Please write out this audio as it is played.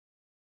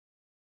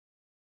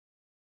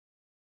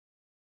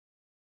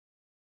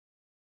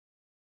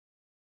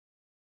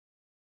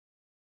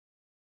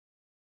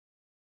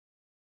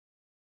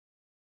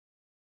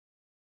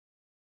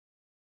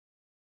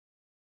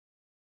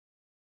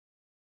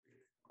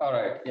All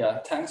right. Yeah.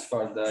 Thanks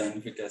for the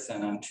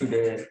invitation. And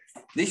today,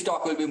 this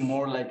talk will be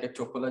more like a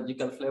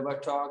topological flavor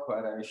talk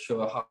where I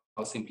show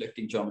how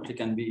symplectic geometry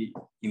can be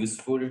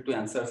useful to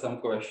answer some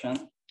questions.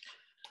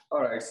 All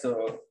right.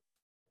 So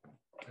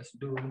let's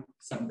do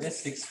some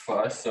basics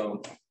first.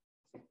 So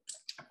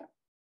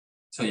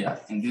yeah,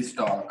 in this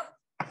talk,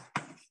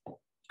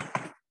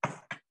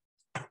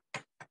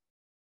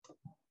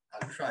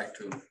 I'll try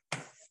to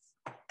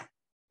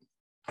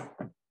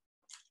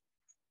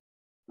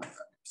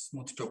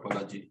smooth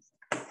topology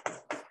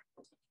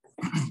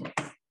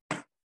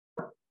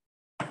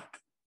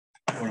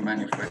or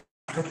manifold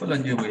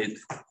topology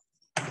with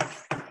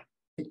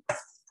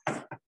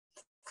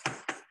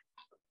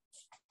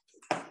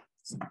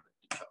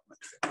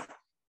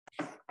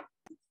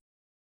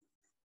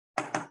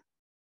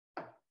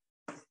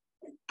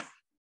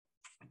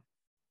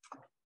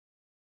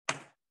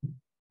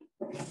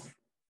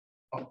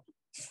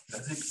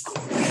does it go?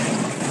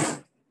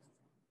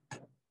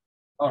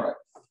 All right.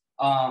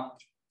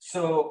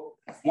 So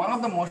one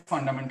of the most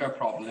fundamental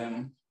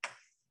problem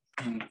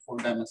in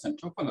four-dimensional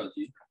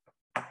topology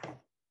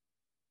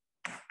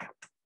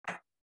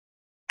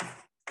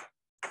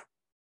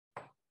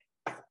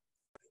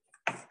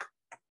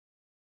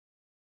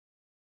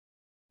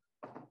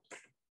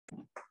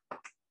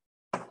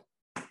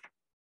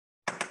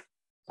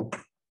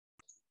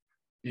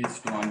is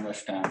to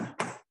understand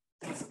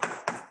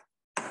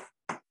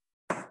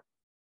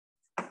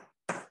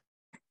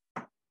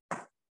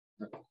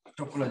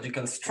the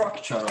topological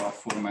structure of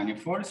four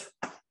manifolds.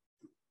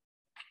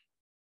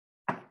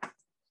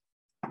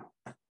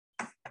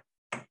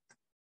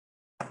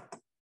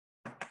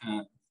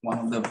 And one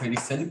of the very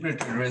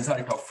celebrated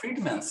results of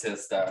Friedman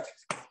says that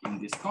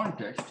in this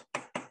context,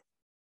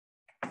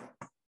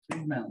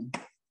 Friedman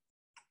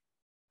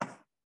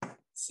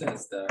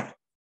says that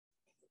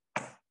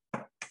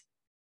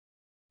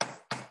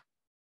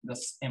the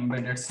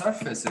embedded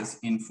surfaces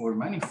in four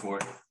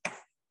manifold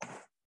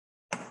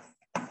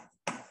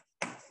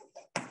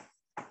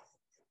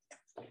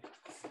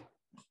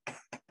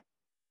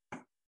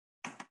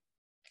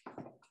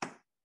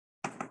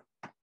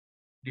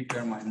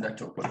determine the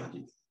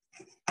topology.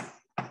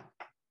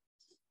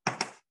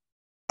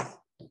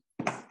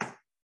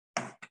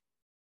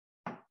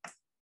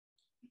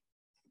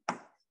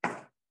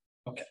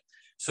 Okay,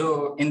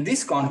 so in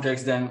this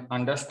context, then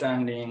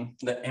understanding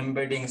the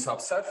embeddings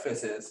of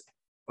surfaces,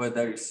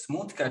 whether it's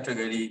smooth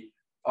category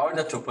or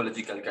the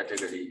topological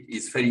category,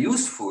 is very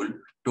useful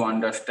to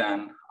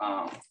understand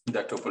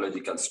the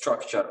topological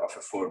structure of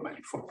a four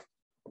manifold.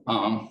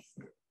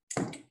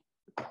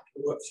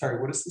 Sorry,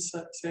 what does this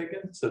say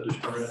again? So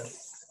just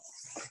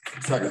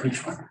sorry,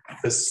 which one?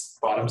 This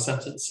bottom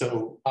sentence.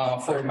 So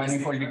for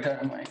manifold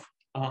determine.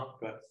 Go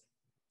ahead.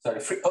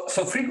 Sorry.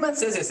 So Friedman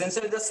says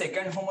essentially the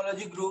second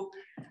homology group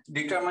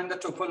determine the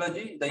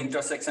topology, the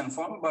intersection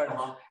form. But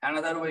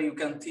another way you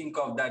can think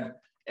of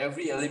that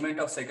every element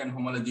of second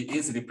homology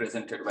is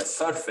represented by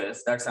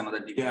surface. That's another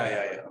degree.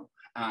 Yeah.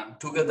 And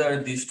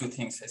together, these two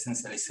things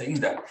essentially saying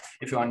that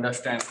if you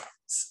understand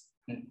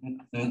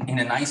in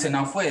a nice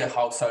enough way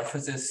how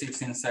surfaces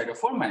sits inside a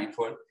four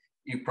manifold,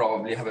 you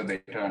probably have a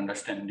better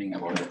understanding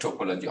about the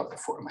topology of the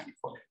four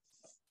manifold.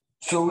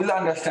 So we'll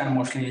understand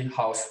mostly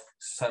how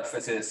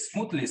surfaces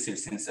smoothly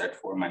sits inside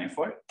four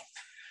manifold.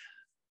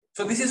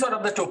 So this is sort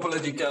of the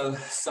topological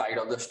side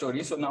of the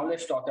story. So now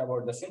let's talk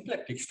about the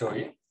symplectic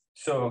story.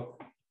 So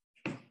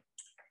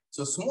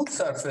smooth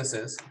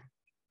surfaces.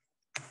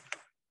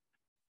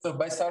 So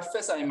by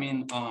surface, I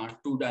mean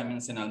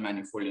two-dimensional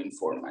manifold in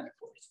four manifolds.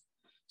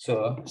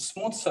 So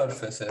smooth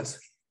surfaces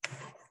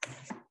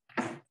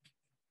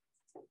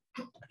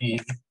in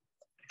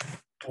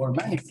four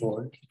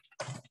manifold,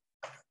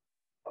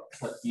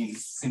 in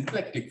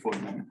symplectic four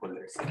manifold,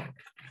 let's say.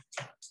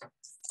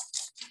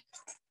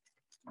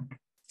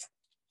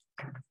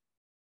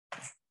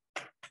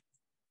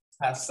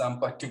 Has some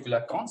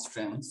particular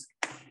constraints.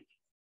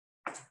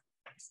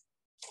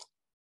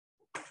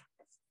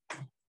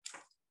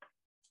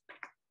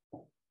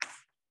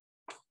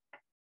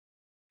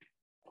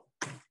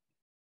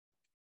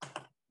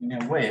 In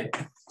a way,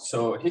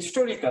 so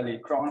historically,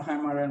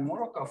 Kronheimer and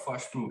Moroka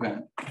first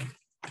proven.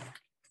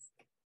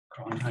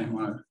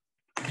 Kronheimer,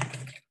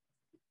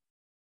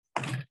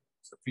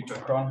 so Peter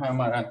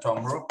Kronheimer and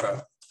Tom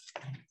Moroka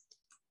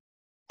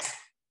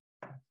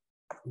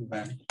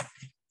proven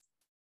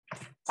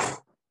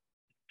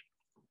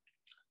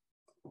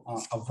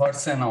a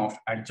version of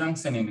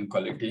adjunction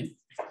inequality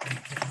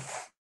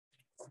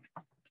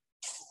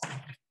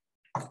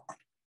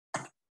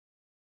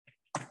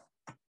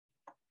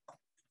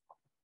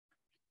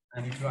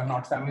and if you are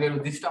not familiar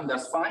with this term,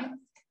 that's fine.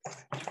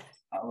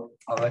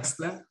 I'll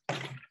explain.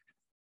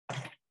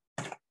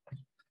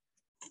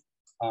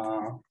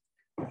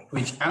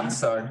 Which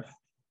answered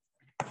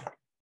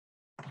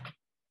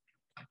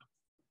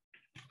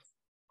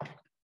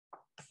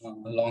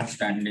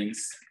long-standing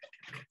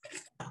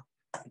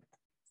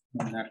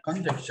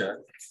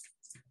conjecture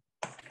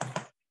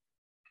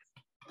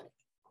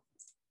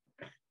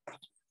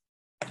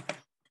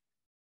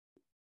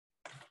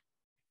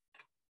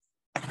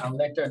And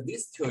later,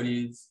 this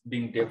theory is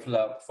being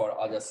developed for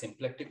other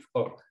symplectic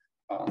or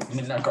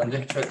Milnor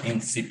conjecture in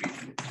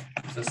CP2.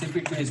 So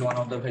CP2 is one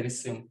of the very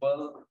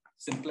simple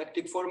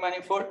symplectic four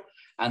manifold,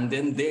 and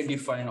then they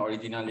define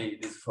originally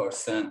this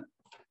version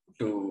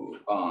to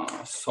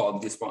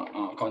solve this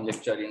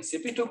conjecture in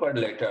CP2, but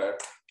later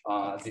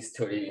this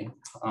theory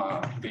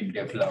being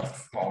developed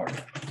for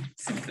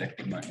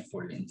symplectic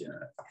manifold in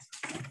general.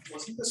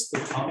 Wasn't this the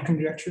Tom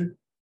conjecture?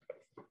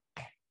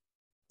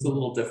 It's a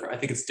little different. I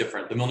think it's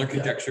different. The Milnor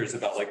conjecture is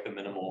about like the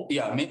minimal.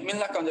 Yeah,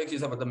 Milnor conjecture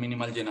is about the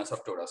minimal genus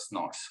of torus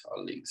knots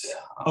or links.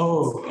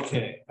 Oh,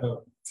 okay.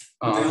 Oh.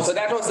 So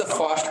that was the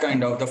first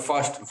kind of the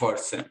first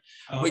version,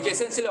 which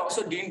essentially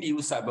also didn't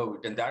use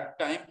Cyberwit. And that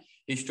time,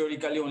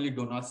 historically, only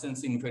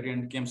Donaldson's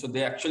invariant came. So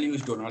they actually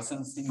used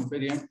Donaldson's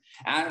invariant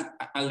and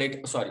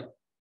later, sorry,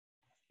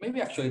 maybe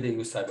actually they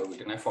used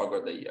Cyberwit and I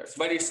forgot the years,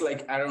 but it's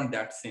like around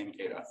that same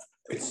era.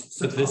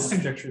 So this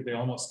conjecture, they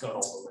almost got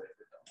all the way.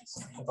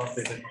 I thought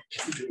they didn't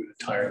do it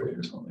entirely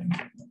or something.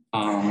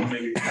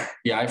 Maybe.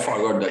 Yeah, I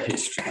forgot the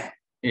history.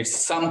 It's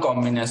some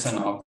combination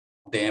of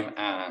them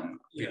and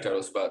Peter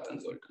Rosbach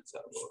and Zoltan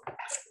Sabo.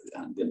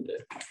 And then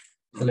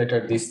so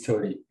later this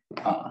theory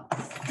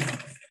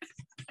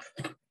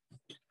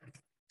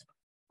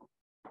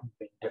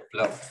being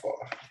developed for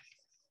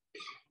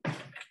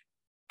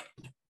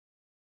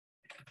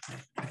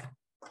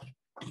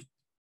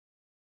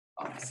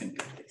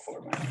symplectic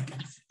format.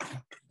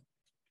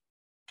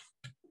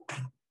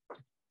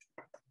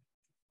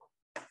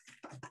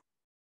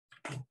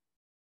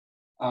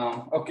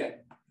 Okay,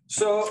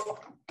 so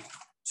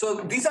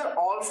these are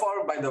all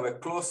for, by the way,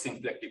 closed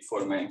symplectic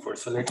four manifold.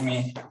 So let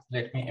me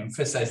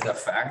emphasize the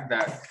fact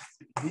that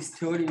this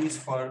theory is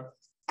for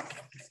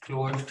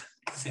closed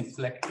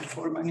symplectic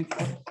four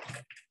manifold.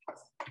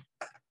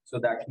 So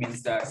that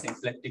means that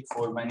symplectic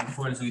four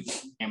manifolds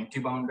with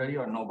empty boundary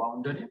or no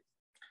boundary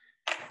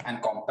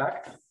and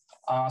compact.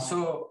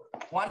 So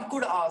one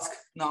could ask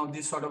now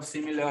this sort of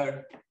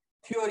similar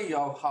theory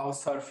of how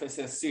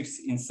surfaces sits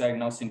inside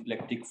now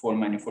symplectic four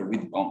manifold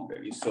with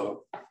boundaries.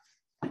 So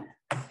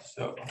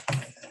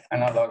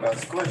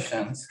analogous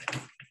questions.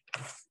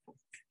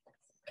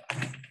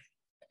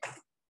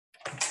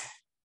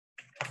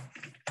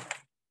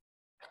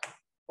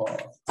 For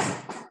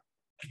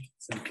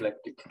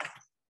symplectic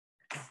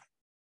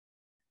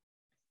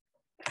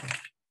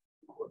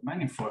four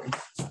manifold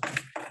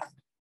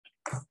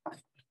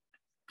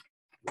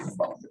with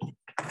boundary.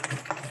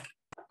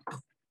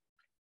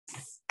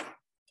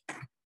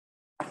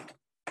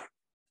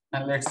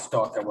 And let's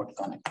talk about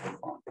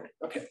connected boundary.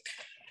 Okay.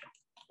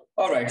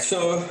 All right.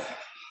 So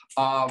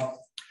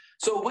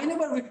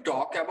whenever we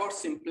talk about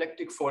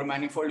symplectic four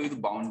manifold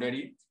with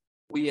boundary,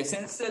 we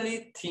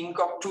essentially think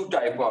of two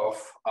types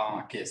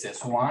of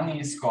cases. One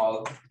is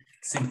called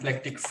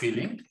symplectic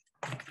filling,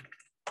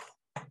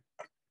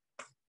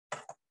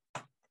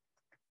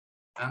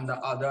 and the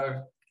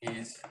other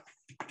is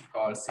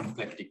called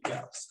symplectic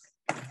gaps.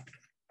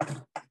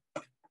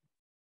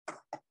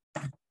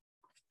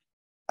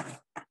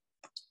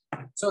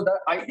 So the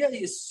idea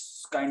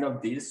is kind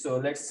of this. So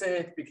let's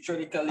say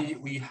pictorially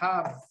we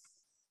have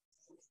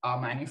a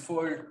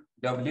manifold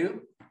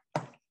W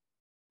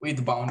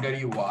with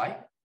boundary Y.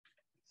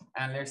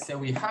 And let's say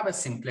we have a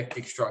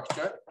symplectic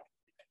structure.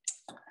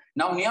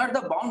 Now near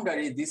the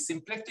boundary, this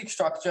symplectic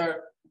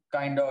structure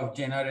kind of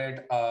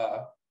generate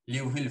a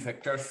Liouville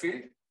vector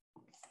field.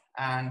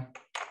 And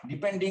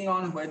depending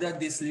on whether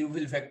this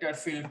Liouville vector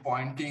field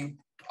pointing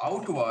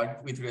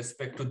outward with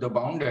respect to the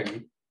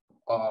boundary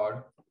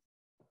or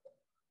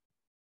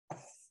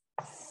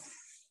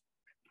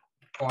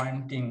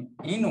pointing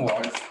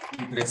inward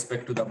with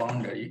respect to the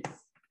boundary,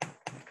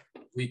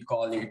 we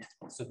call it,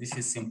 so this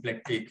is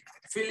symplectic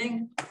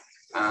filling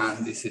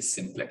and this is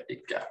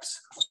symplectic gaps.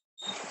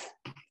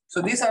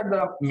 So these are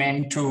the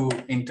main two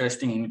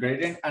interesting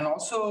ingredients. And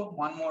also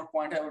one more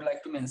point I would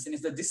like to mention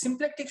is that this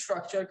symplectic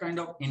structure kind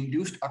of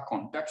induced a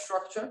contact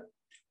structure.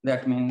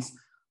 That means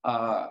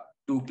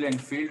two-plane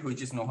field,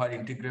 which is nowhere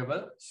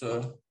integrable.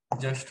 So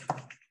just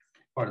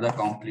for the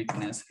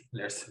completeness,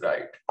 let's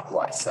write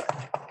Y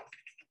side.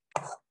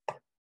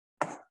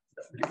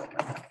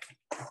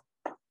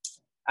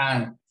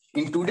 And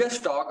in today's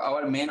talk,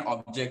 our main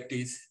object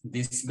is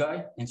this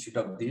guy instead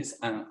of this,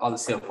 and I'll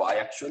say why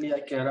actually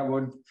I care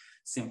about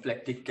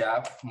symplectic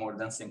gap more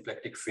than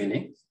symplectic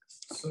filling.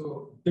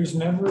 So there's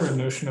never a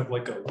notion of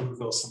like a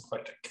Liouville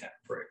symplectic cap,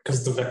 right?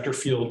 Because the vector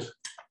field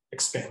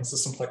expands the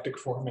symplectic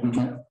form in a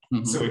cap,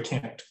 so it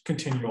can't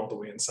continue all the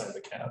way inside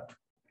the cap.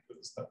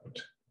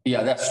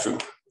 Yeah, that's true.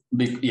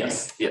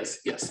 Yes,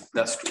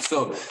 that's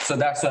true. So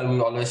that's why we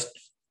always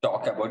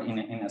talk about in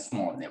a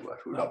small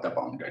neighborhood of the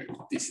boundary.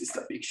 This is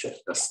the picture.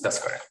 That's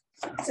correct.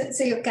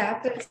 So your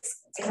cap is,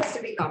 it has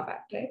to be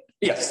compact, right?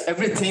 Yes,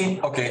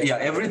 everything. Okay, yeah,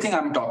 everything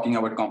I'm talking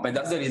about compact.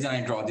 That's the reason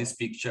I draw this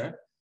picture.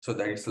 So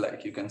that it's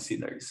like you can see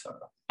that it's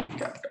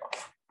capped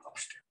off.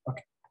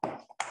 Okay.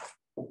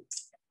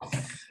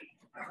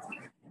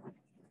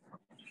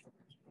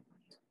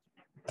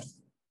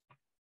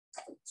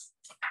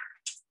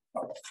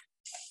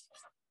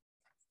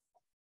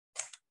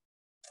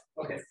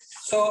 Okay,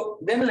 so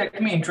then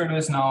let me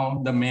introduce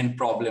now the main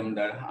problem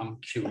that I'm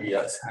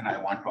curious and I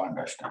want to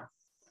understand.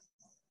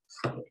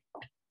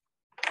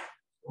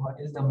 What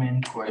is the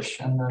main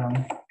question that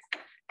I'm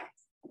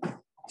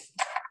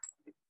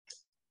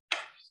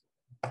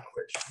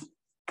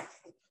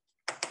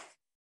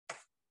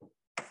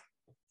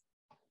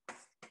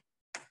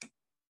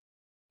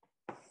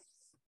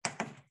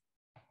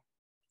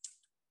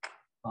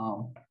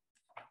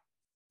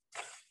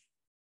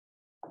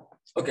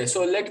okay,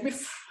 so let me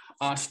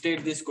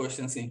state these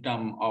questions in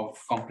terms of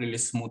completely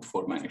smooth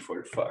four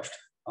manifold first.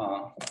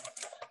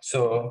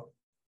 So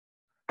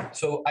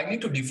I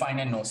need to define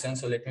a notion.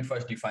 So let me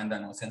first define the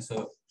notion.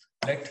 So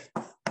let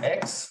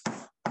X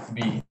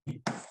be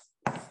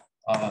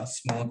a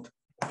smooth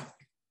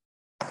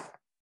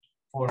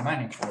four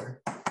manifold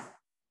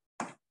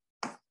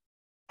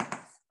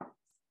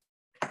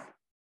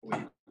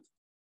with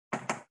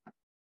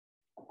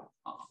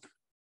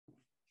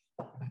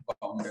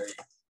boundary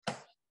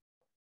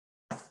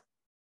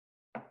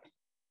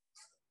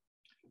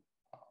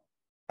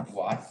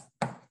Y.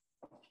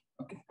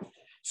 Okay.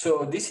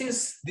 So this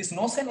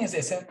notion is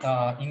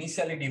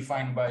initially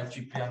defined by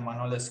Ciprian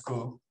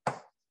Manolescu.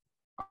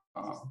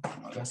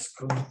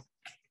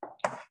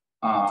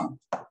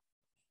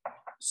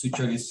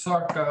 Sucharis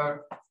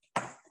Sorter,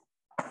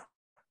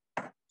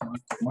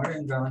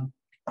 Moringa,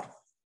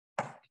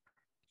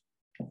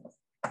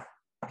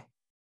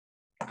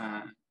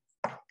 and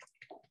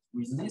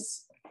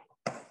Willis.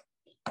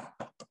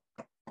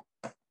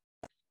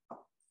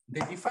 They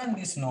define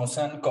this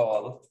notion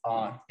called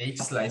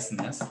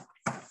H-sliceness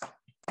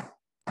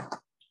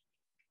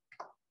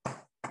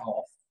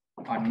of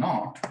a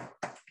knot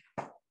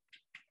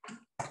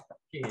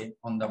K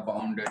on the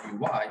boundary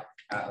Y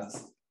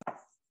as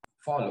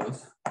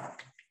follows.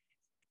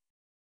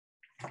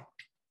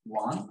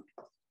 One,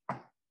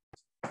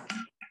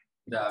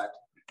 that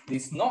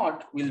this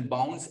knot will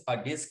bounce a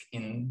disk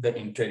in the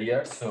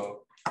interior.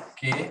 So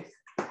K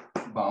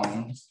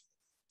bounds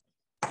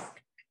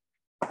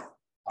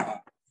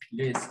a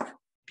disk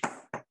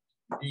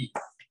D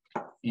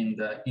in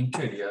the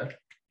interior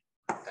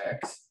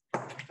X.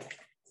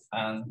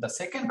 And the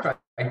second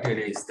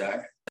criteria is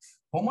that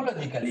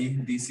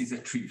homologically, this is a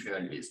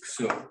trivial disk.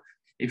 So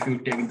if you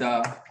take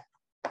the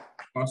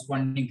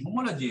corresponding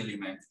homology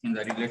element in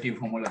the relative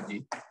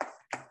homology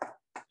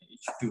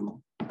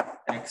H2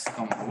 X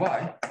comma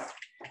Y,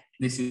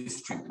 this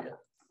is trivial.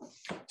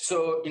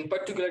 So in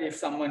particular, if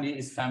somebody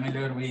is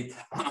familiar with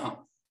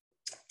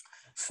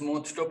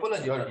smooth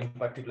topology, or in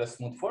particular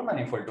smooth four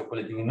manifold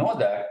topology, we know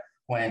that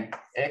when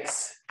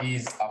X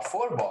is a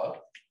four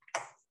ball,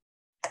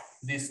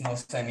 this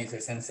notion is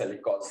essentially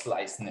called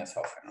sliceness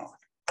of a knot.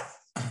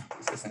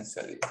 It's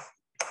essentially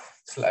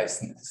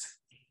sliceness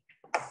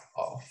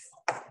of.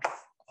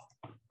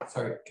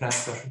 Sorry, can I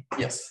ask a question?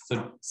 Yes.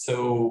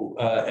 So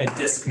a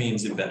disk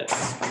means embedded.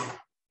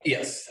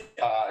 Yes.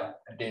 A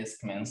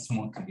disk means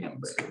smoothly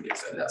embedded.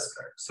 Yes, that's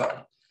correct.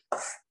 Sorry.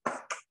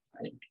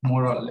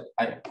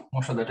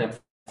 Most of the time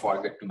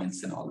forget to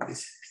mention all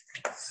this.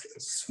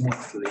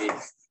 Smoothly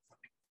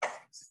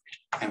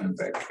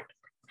embedded.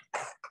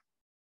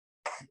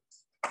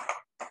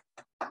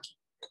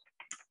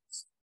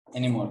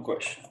 Any more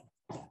questions?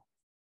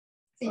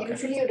 So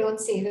usually you don't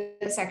see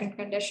the second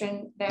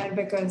condition there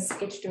because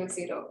H2 is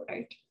 0,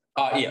 right?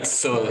 Yes,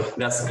 so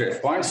that's a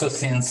great point. So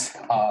since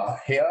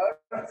here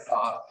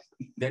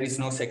there is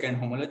no second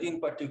homology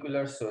in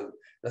particular, so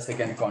the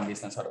second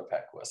condition sort of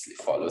aquously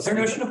follows. Is there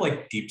a notion of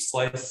like deep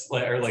slice,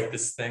 or like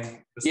this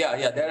thing?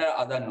 Yeah, there are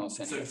other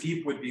notions. So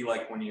deep would be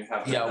like when you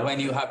have. Yeah, when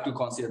you have to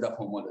consider the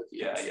homology.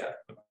 Yeah.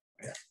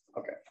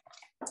 Okay.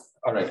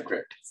 All right,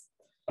 great.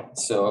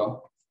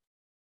 So,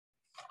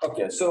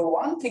 okay, so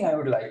one thing I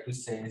would like to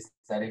say is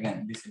that,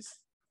 again, this is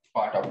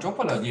part of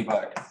topology,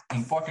 but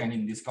important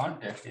in this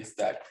context is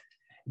that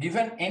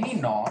given any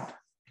knot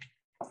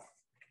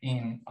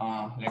in,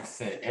 let's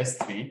say,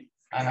 S3,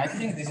 and I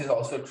think this is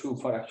also true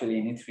for actually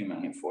any three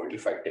manifold,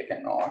 if I take a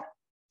knot,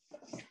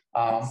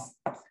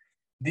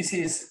 this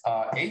is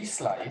H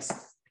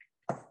slice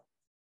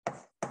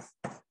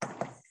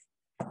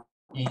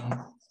in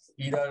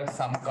either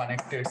some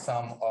connected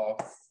sum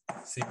of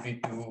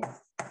CP2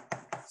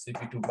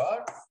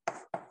 bar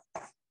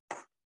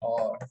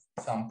or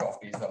some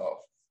copies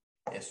of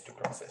S2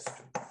 cross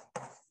S2.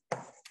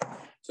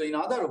 So in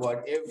other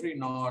words, every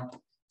knot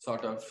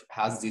sort of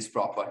has this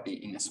property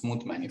in a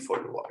smooth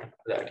manifold world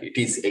that it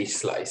is H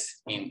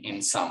slice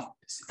in some.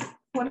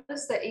 What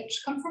does the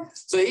H come from?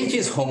 So H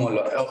is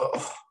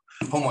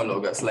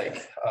homologous,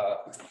 like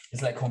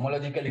it's like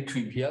homologically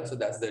trivial. So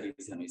that's the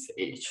reason it's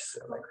H.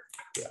 So like,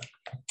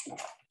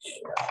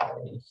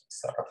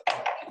 sort of.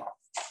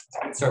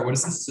 Sorry, what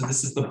is this? So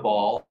this is the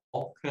ball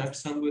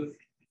connects with.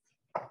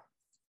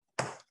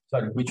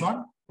 Sorry, which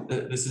one?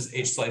 This is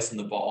H slice and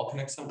the ball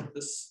connects with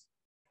this.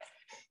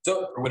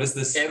 So or what is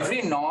this?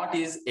 Every knot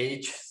is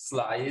H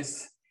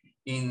slice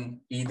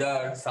in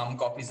either some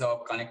copies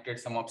of connected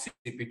sum of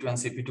CP2 and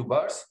CP2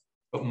 bars.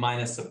 But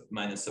minus a.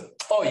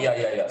 Oh,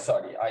 yeah.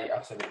 Sorry, I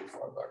absolutely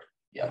forgot.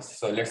 Yes.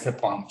 So let's say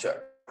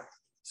puncture.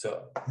 So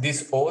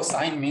this O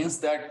sign means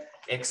that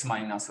X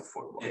minus a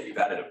 4 ball. Yeah, you've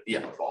added a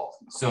ball.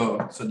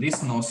 So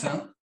this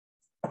notion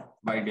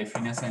by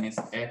definition is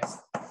X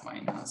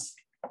minus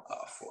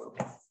 4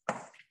 ball.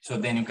 So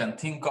then you can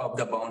think of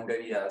the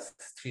boundary as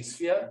 3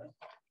 sphere.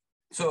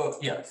 So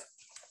yes,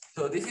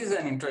 so this is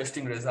an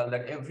interesting result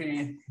that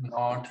every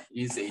knot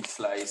is H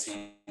slice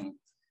in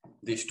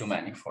these two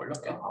manifold.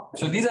 Okay.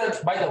 So these are,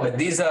 by the way,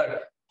 these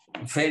are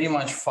very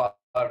much far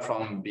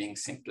from being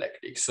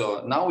symplectic.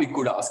 So now we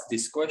could ask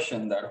this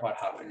question that what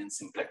happened in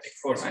symplectic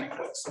 4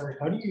 manifold. Sorry,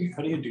 how do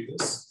you do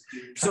this?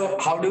 So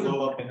how do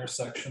blow up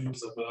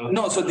intersections of a...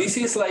 No, so this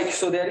is like,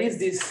 so there is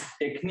this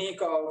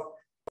technique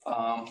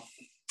of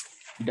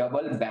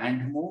double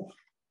band move,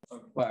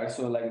 where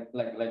so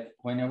like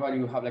whenever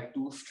you have like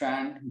 2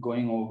 strands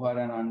going over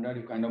and under,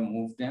 you kind of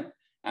move them.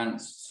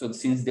 And so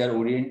since their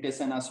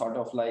orientation are sort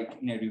of like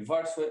in a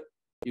reverse way,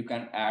 you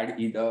can add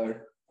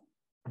either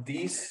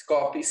these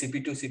copy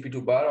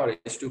CP2 bar or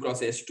S2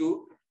 cross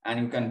S2, and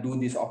you can do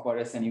this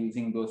operation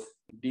using those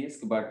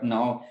disks. But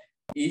now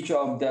each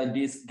of the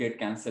disks get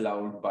cancelled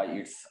out by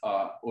its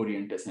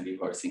orientation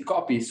reversing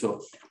copy.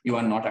 So you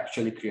are not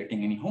actually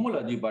creating any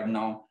homology, but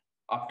now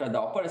after the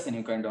operation,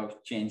 you kind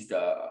of change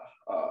the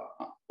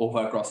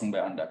overcrossing by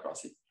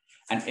undercrossing.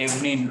 And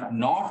every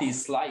knot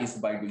is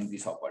sliced by doing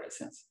these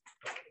operations,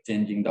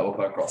 changing the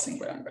overcrossing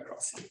by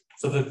undercrossing.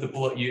 So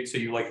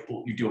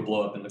you do a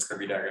blow up in the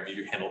curvy diagram, you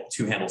do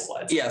 2 handle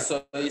slides. Yeah,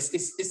 so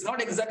it's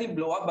not exactly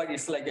blow up, but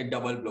it's like a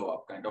double blow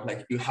up kind of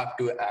like you have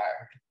to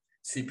add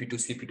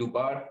CP2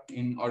 bar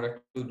in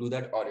order to do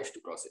that, or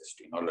S2 cross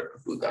S2 in order to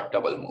do that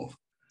double move.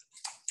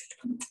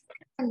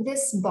 And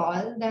this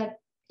ball that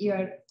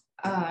you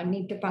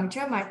need to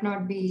puncture might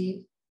not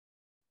be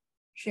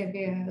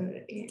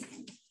trivial in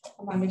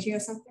homology or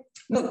something.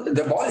 No,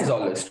 the ball is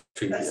always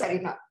trivial. Sorry,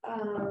 not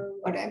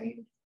what I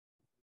mean.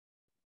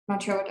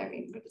 Not sure what I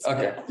mean. But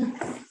okay.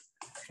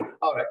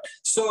 All right.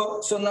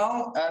 So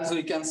now, as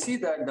we can see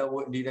that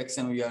the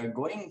direction we are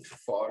going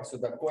for, so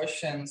the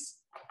questions,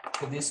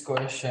 so this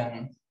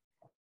question,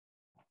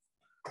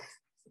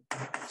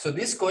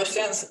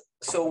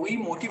 so we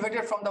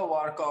motivated from the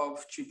work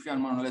of Ciprian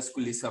Manoles,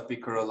 Kulisa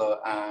Picarolo,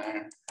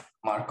 and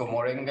Marco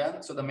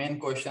Morengan. So the main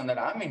question that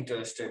I'm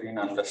interested in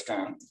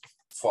understand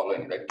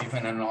following that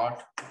given a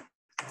knot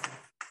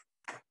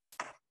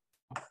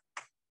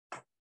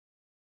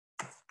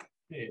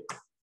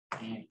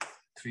in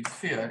 3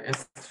 sphere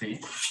S3,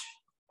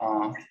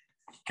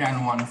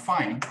 can one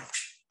find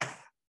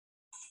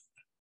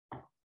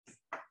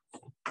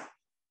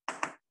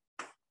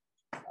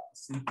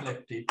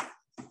symplectic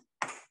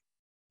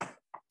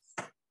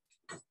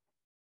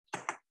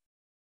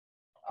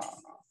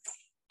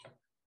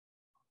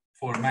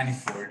for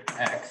manifold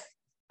X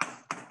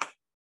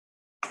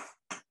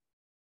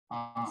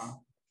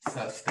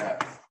such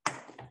that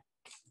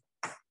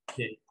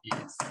K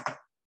is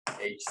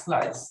H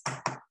slice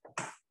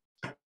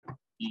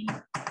in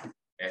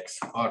X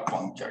or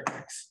punctured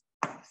X.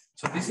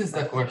 So this is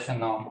the question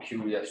now I'm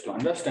curious to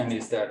understand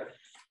is that,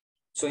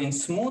 so in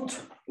smooth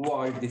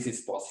world, this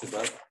is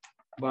possible,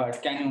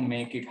 but can you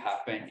make it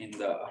happen in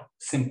the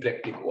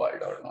symplectic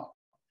world or not?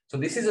 So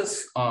this is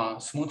a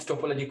smooth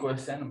topology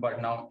question,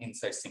 but now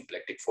inside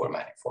symplectic 4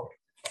 manifold.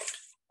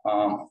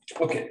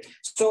 Okay,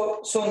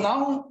 so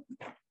now,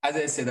 as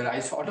I said, that I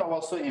sort of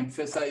also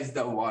emphasize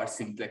the word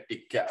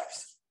symplectic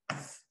caps.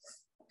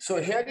 So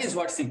here is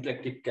what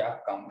symplectic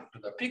cap comes to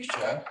the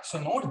picture. So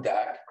note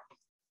that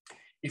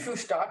if you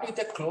start with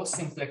a closed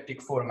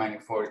symplectic 4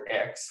 manifold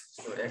X,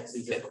 so X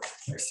is a,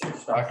 let's say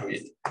start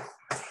with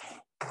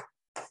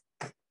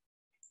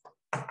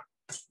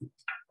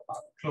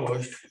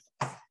closed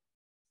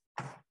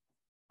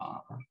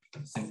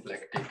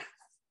symplectic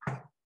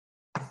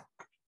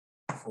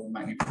 4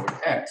 manifold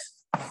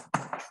X.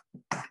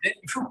 Then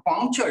if you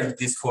puncture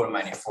this 4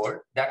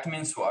 manifold, that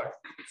means what?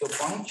 So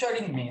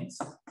puncturing means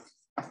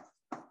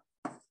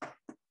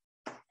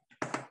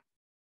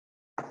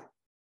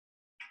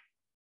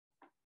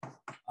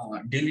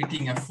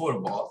deleting a 4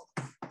 ball,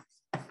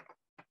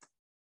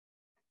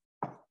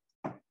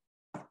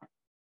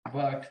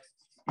 but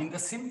in the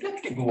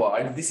symplectic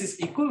world, this is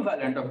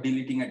equivalent of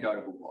deleting a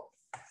Darboux ball.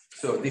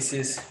 So this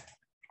is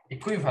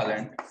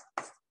equivalent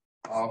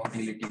of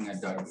deleting a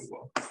Darboux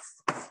ball.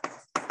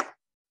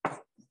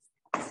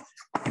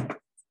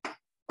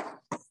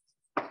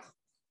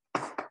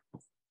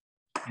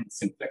 In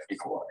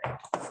symplectic world.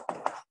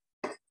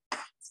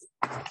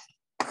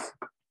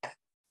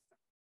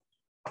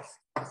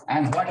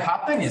 And what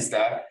happened is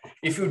that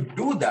if you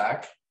do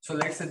that, so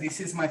let's say this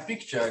is my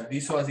picture,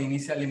 this was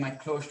initially my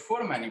closed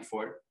 4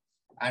 manifold,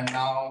 and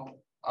now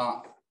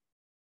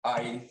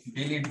I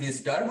delete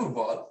this Darboux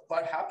ball.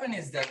 What happened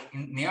is that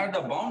near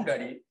the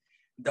boundary,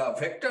 the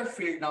vector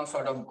field now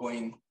sort of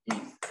going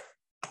in.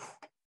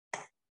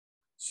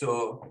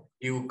 So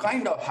you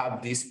kind of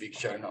have this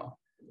picture now.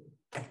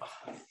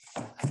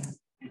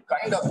 You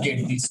kind of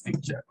get this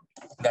picture.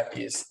 That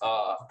is,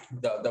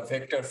 the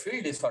vector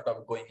field is sort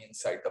of going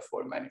inside the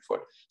 4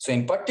 manifold. So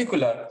in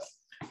particular,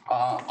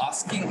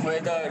 asking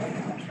whether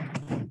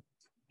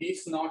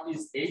this knot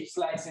is H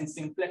slice in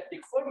symplectic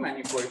form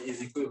manifold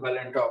is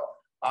equivalent of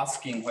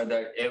asking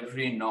whether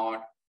every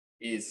knot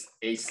is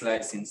H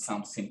slice in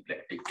some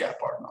symplectic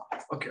gap or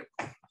not. Okay.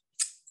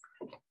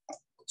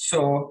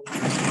 So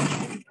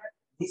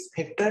this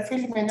vector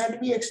field may not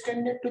be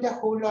extended to the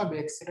whole of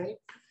X, right?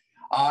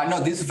 No,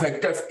 this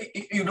vector,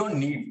 you don't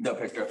need the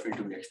vector field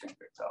to be extended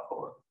to the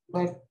whole.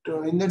 But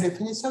in the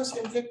definition of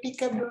symplectic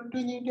cap, don't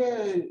we need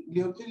a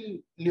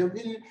Liouville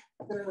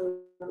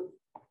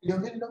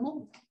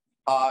domain?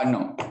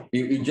 No,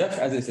 you just,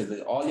 as I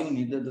said, all you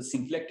need is the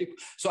symplectic.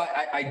 So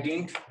I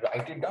didn't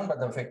write it down, but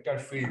the vector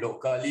field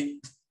locally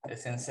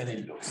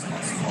essentially looks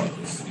as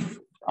follows.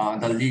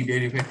 The Lie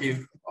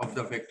derivative of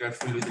the vector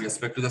field with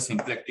respect to the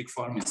symplectic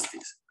form is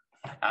this.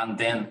 And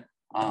then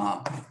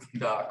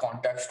the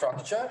contact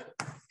structure,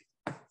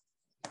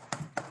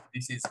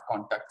 this is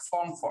contact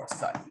form for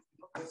psi.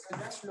 Okay, so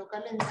just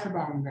locally near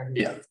boundary.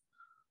 Yeah.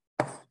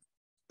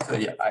 So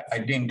yeah, I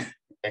didn't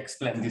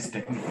explain this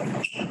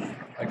technically.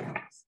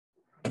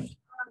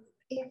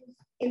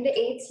 In the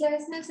H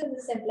sliceness in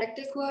the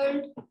symplectic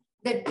world,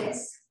 the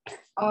disk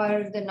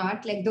or the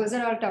knot, like those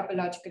are all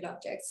topological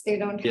objects. They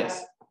don't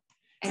have.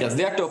 Yes,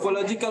 they are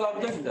topological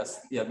objects.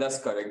 That's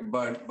correct.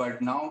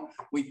 But now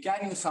we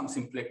can use some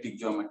symplectic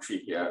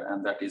geometry here,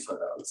 and that is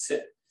what I will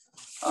say.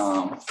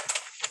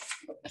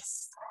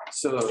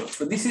 So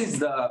this is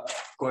the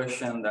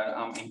question that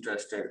I'm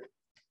interested.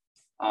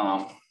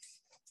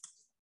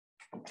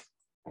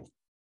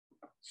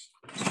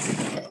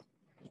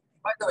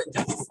 By the way,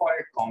 just for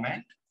a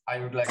comment, I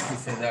would like to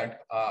say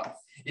that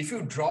if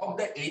you drop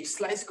the H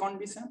slice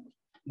condition,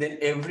 then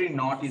every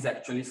knot is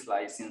actually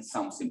sliced in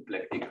some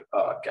symplectic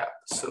gap.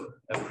 So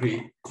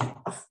every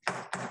knot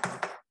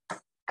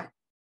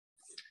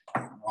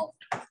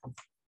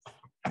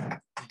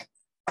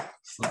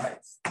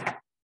slice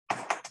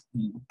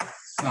in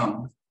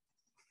some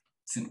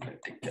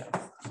symplectic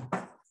gap.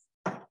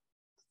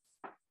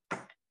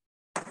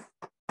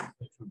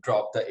 If you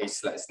drop the H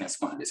sliceness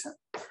condition.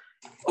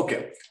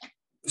 Okay,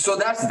 so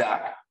that's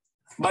that.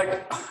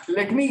 But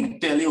let me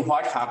tell you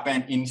what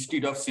happened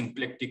instead of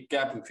symplectic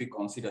gap if we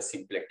consider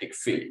symplectic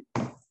field.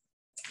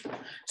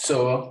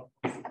 So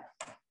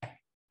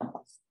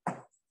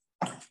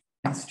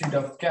instead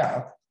of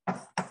gap,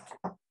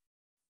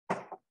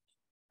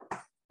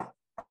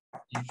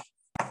 if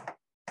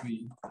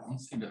we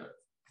consider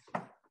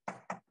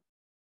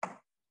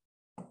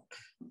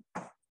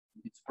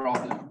this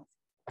problem,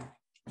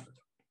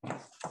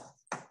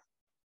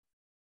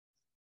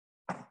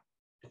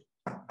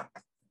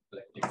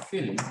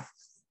 feeling,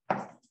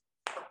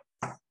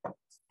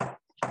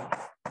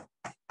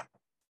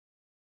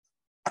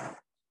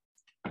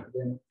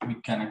 then we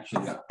can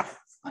actually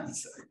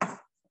answer it.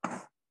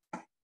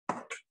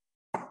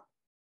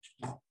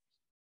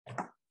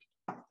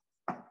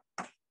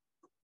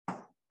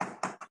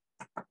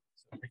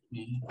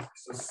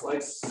 So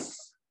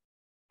slice,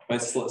 by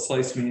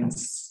slice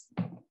means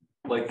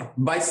like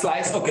by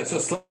slice. Okay, so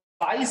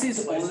slice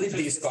is only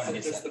this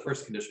condition. Just the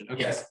first condition.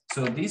 Okay. Yes.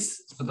 So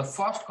the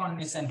first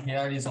condition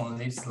here is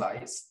only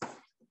slice.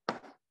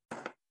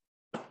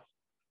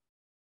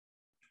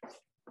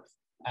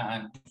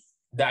 And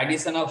the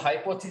additional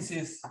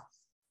hypothesis,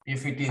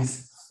 if it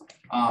is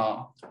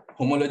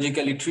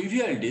homologically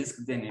trivial disk,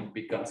 then it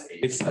becomes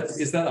H slice.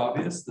 Is that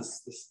obvious?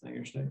 This thing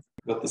you're saying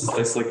about the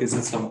slice, like is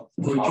it some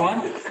which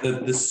one?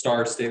 The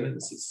star statement.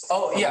 This is.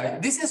 Oh yeah,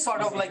 this is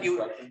sort of like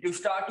you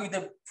start with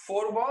a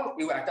 4-ball,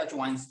 you attach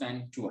one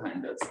stand, 2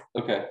 handles.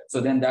 Okay.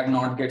 So then that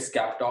knot gets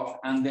capped off,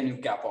 and then you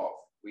cap off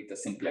with a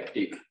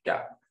symplectic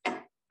cap,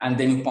 and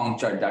then you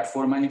puncture that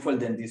 4 manifold.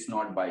 Then this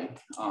knot by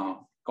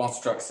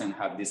construction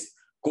have this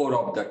core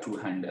of the 2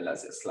 handle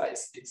as a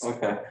slice disk.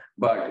 Okay.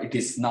 But it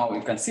is now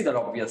we consider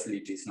obviously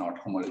it is not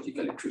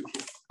homologically trivial.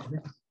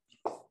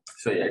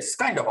 So yeah, it's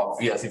kind of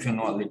obvious if you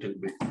know a little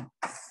bit.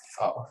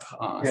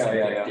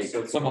 Yeah.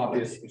 So some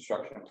obvious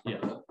construction.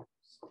 Yeah.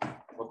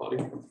 Body.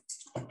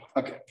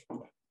 Okay.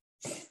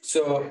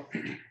 So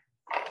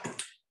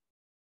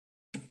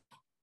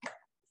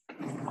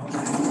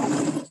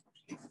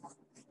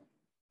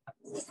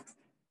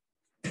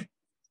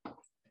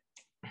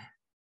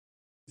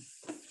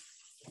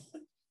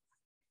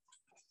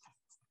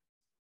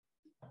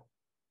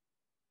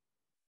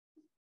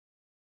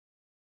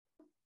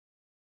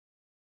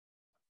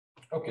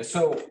okay,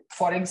 so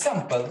for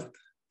example,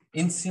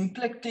 in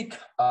symplectic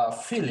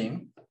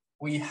filling,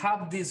 we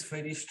have this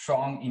very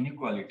strong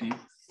inequality.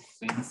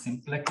 So in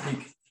symplectic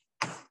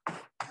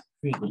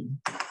filling,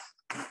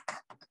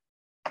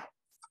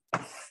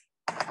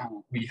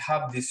 we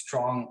have this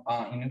strong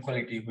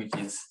inequality which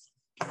is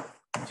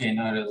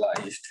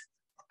generalized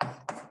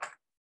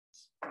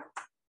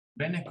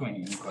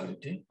Bennequin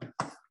inequality.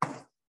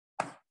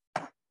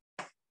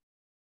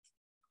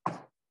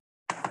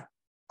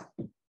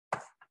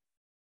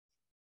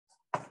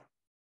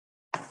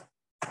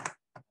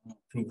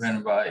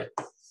 Proven by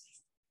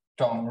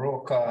Tom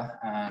Roca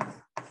and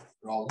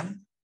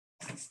Rollin.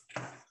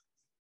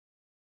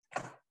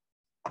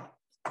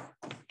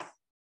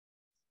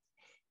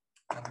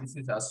 And this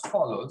is as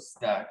follows,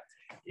 that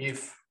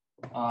if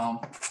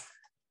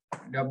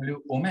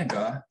W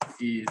omega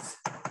is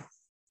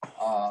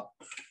a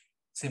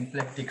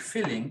symplectic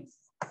filling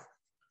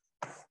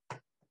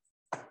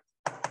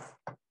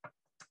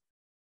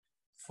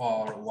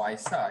for Y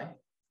psi.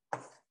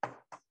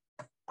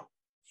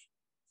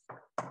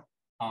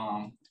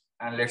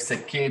 And let's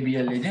say K be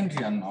a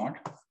Legendre knot.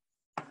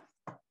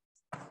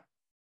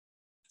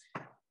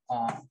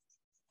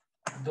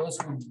 Those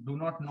who do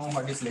not know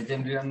what is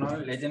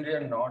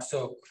Legendre knot,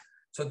 so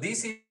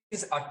this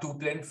is a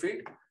two-plane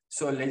field.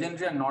 So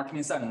Legendre knot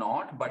means a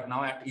knot, but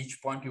now at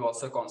each point you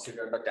also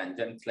consider the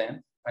tangent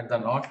plane at the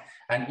knot,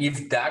 and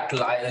if that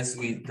lies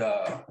with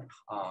the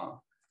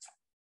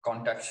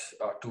contact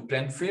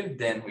two-plane field,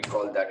 then we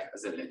call that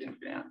as a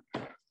Legendrian.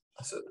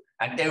 So,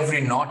 and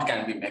every knot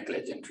can be made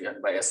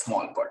Legendrian by a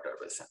small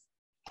perturbation.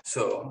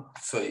 So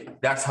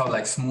that's how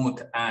like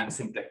smooth and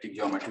symplectic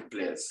geometry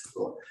plays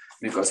go,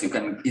 because you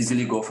can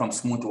easily go from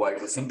smooth world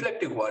to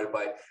symplectic world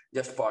by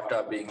just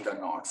perturbing the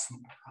knots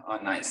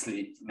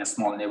nicely in a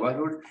small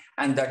neighborhood,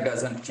 and that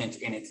doesn't change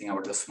anything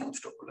about the smooth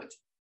topology.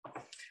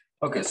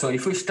 Okay, so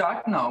if we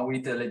start now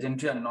with a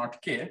Legendrian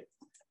knot K,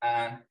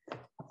 and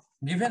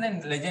given a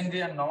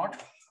Legendrian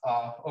knot,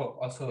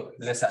 also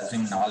let's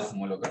assume null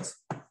homologous.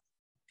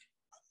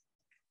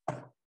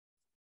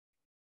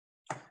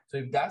 So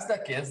if that's the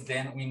case,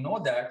 then we know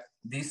that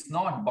this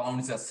knot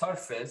bounds a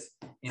surface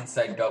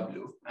inside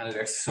W.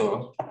 And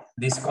so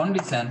this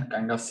condition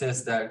kind of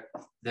says that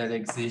there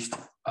exists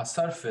a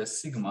surface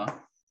sigma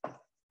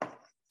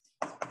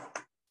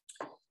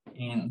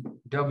in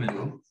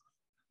W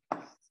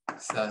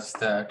such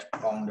that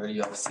boundary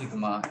of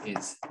sigma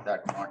is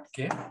that knot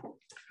K.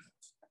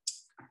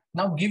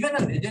 Now, given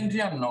a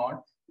Legendrian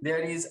knot, there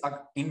is an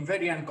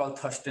invariant called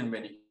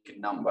Thurston-Bennequin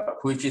number,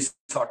 which is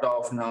sort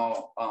of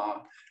now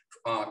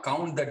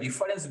count the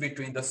difference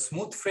between the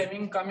smooth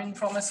framing coming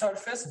from a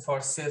surface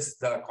versus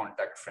the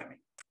contact framing.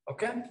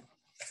 Okay,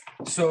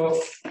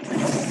 so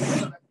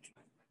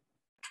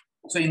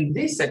in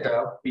this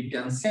setup, we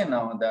can say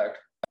now that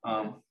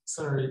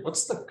sorry,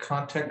 what's the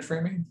contact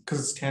framing?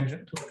 Because it's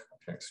tangent to the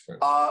context.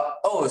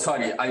 Oh,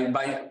 sorry.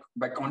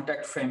 By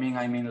contact framing,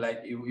 I mean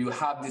like you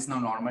have this now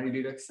normally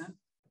direction,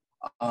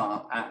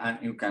 and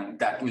you can,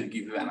 that will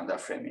give you another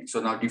framing. So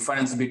now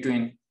difference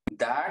between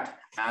that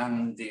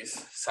and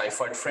this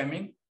ciphered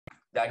framing,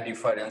 that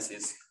difference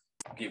is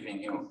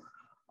giving you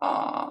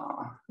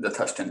the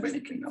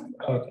Thurston-Bennequin number.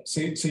 Okay,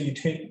 so you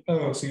take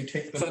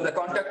the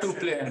contact to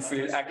plane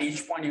field, at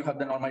each point you have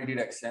the normal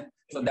direction.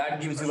 So that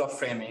gives you a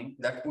framing,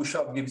 that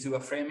push-up gives you a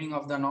framing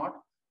of the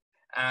knot,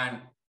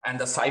 and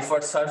the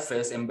ciphered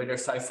surface, embedded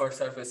ciphered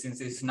surface,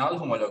 since it's null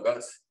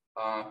homologous,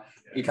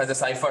 it has a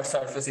ciphered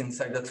surface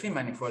inside the 3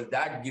 manifold,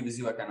 that gives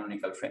you a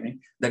canonical framing.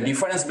 The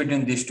difference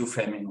between these two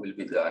framing will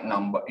be the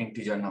number,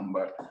 integer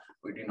number,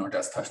 we denote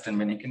as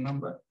Thurston-Bennequin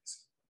number.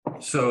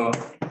 So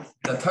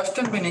the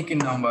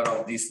Thurston-Bennequin number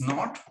of this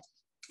knot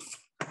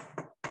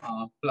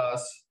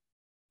plus,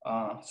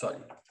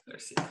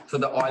 let's see. So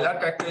the Euler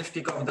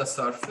characteristic of the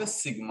surface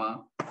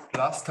sigma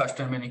plus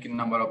Thurston-Bennequin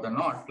number of the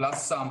knot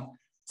plus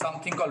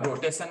something called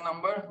rotation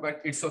number,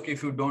 but it's okay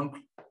if you don't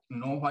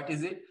know what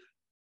is it,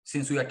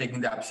 since we are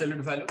taking the absolute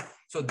value.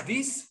 So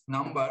this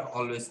number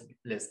always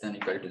less than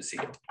equal to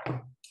 0.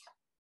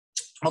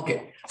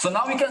 Okay, so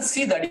now we can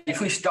see that if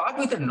we start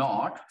with a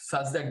knot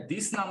such that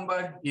this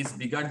number is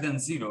bigger than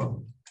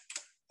 0,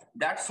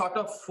 that sort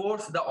of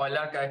force the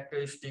Euler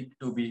characteristic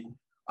to be,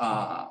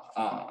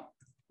 that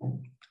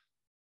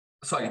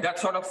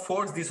sort of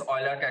force this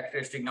Euler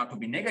characteristic now to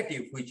be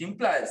negative, which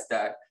implies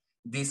that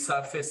this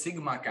surface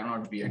sigma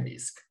cannot be a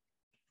disk.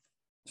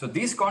 So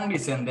this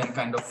condition then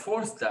kind of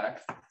force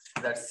that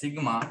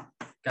sigma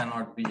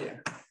cannot be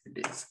a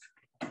disk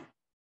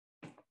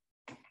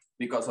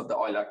because of the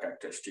Euler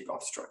characteristic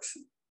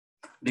obstruction.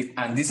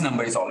 And this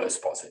number is always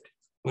positive.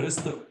 What is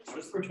the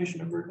rotation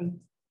number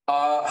again?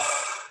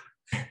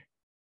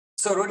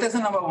 So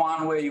rotation number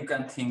 1, where you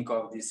can think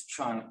of this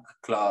chunk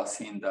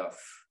class in the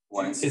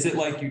ones. Is it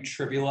like you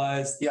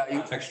trivialize the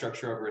context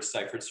structure over a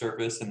ciphered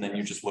surface and then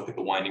you just look at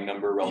the winding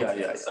number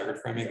relative to the ciphered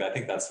framing? I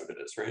think that's what it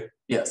is, right?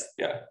 Yes.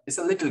 Yeah. It's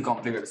a little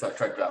complicated, so I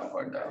tried to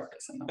avoid the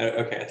rotation number.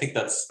 Okay, I think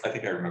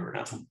I remember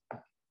now.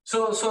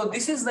 So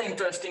this is the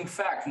interesting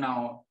fact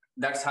now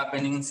that's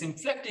happening in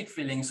symplectic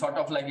filling, sort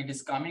of like it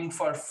is coming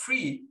for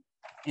free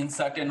in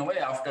certain way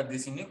after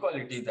this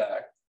inequality,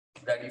 that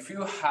if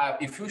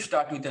you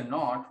start with a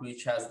knot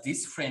which has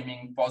this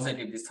framing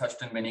positive, this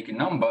Thurston-Bennequin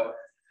number,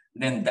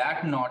 then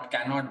that knot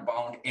cannot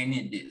bound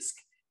any disk.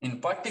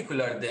 In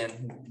particular,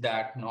 then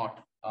that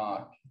knot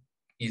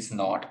is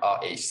not a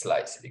H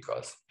slice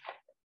because.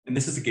 And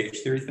this is a gauge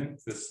theory thing?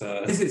 This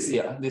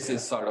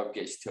is sort of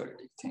gauge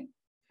theoretic thing.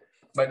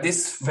 But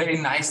this very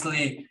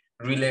nicely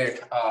relate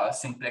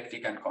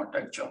symplectic and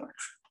contact geometry.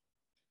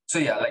 So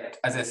yeah, like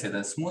as I said,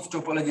 the smooth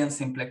topology and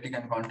symplectic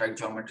and contact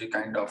geometry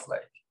kind of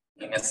like,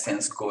 in a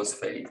sense, goes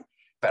very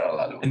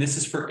parallel. And this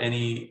is for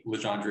any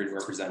Legendre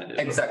representative.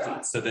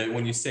 Exactly. So that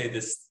when you say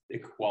this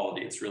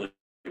equality, it's really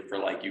for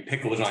like you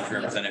pick a Legendre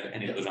representative,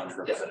 any Legendre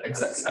representative.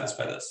 Exactly.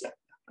 Satisfy this.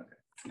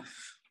 Yeah.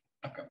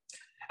 Okay.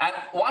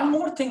 one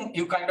more thing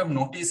you kind of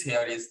notice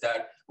here is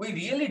that we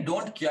really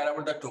don't care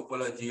about the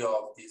topology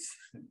of this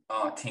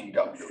thing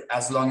W,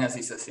 as long as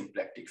it's a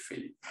symplectic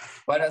field.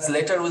 Whereas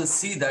later we'll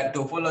see that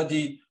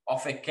topology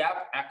of a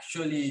cap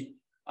actually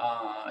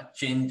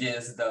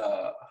changes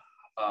the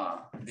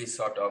this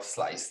sort of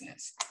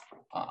sliceness.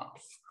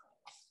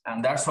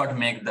 And that's what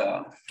makes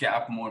the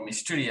cap more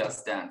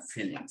mysterious than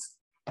fillings.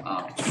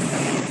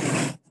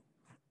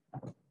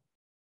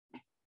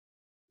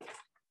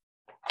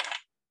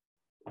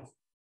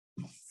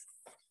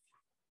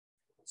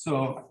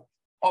 So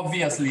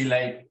obviously,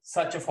 like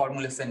such a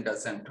formulation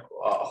doesn't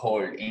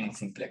hold in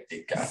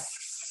symplectic cap.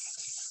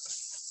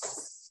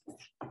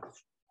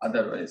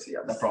 Otherwise, yeah,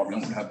 the problem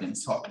would have been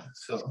solved.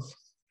 So,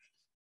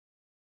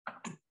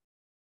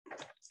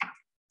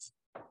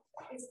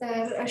 is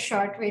there a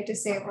short way to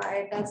say why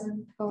it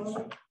doesn't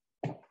hold?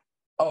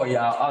 Oh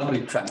yeah, I'll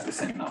be trying to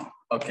say now.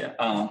 Okay.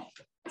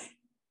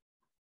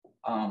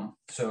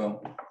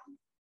 So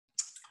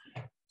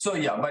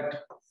yeah,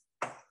 but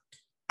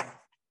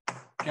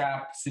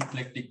cap,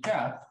 symplectic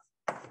cap,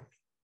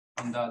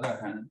 on the other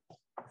hand,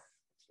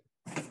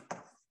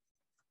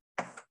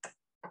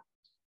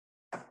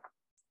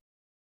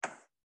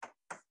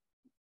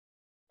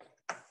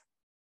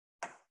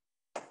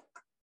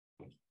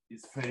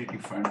 is very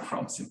different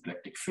from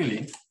symplectic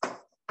filling.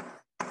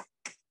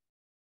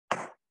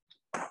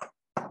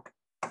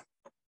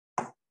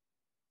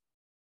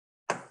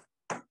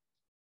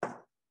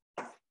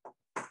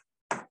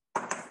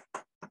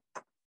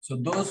 So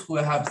those who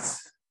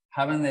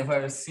haven't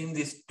ever seen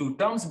these two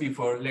terms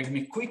before, let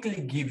me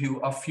quickly give you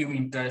a few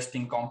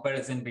interesting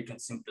comparisons between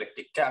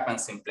symplectic cap and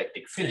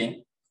symplectic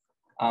filling.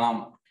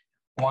 One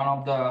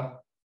of the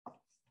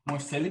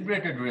most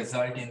celebrated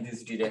result in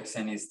this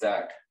direction is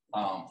that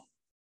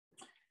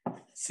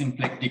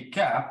symplectic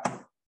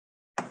cap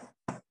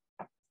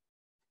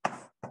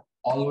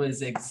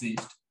always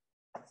exists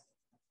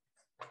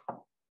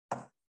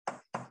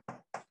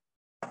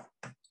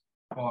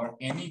for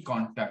any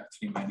contact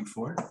 3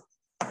 manifold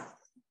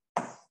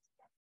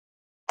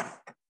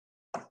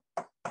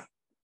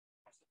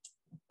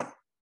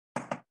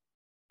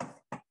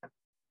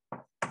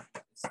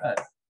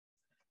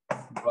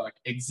but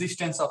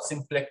existence of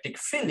symplectic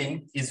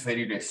filling is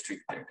very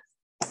restricted.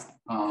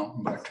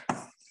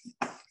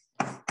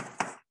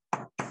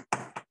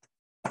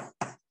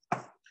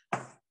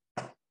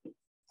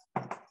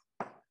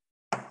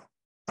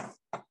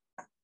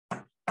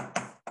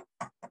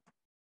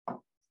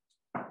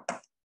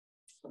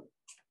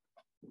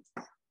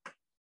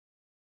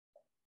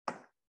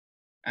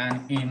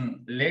 And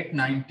in late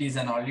 90s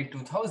and early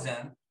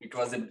 2000, it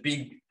was a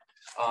big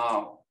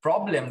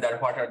problem that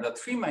what are the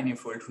 3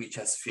 manifolds which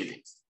has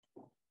fillings.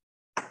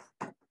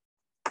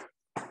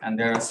 And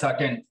there are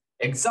certain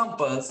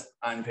examples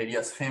and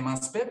various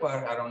famous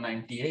papers around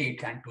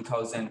 98 and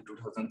 2000,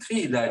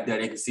 2003 that there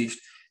exist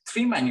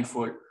 3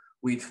 manifold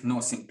with no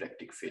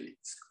symplectic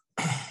fillings.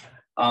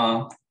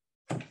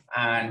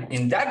 And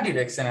in that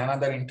direction,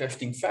 another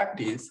interesting fact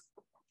is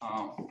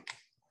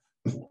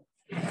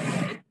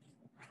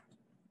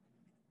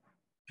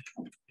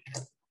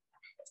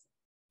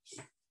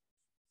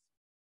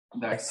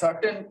that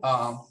certain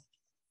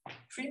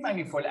 3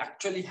 manifold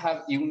actually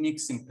have unique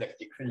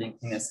symplectic filling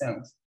in a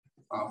sense.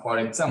 For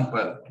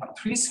example, a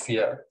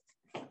 3-sphere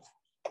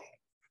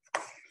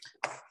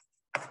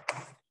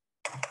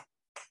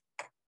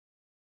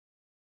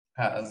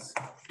has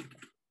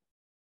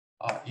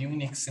a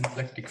unique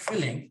symplectic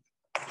filling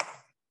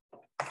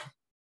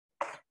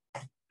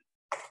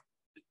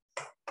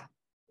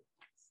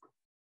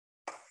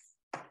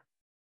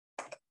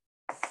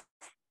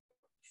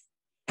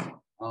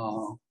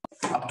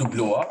up to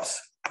blow-ups.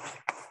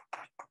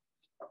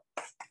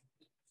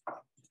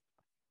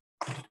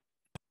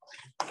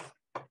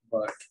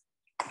 But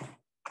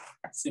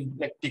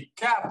symplectic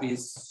cap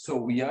is so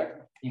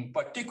weird. In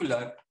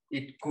particular,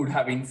 it could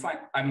have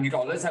infinite, I mean, it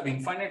always have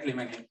infinitely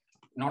many.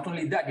 Not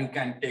only that, you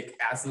can take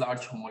as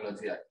large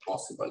homology as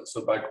possible.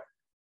 So, but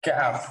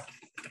cap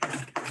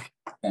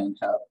can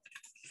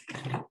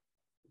have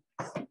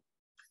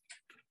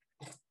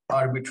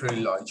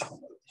arbitrarily large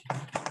homology.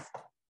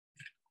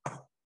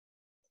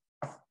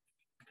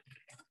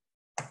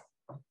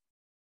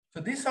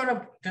 So this sort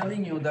of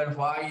telling you that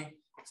why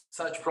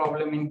such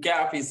problem in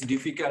cap is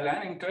difficult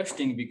and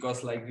interesting,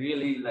 because like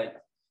really like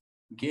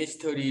gauge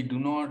theory do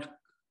not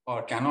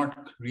or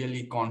cannot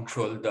really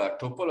control the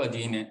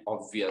topology in an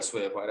obvious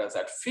way, whereas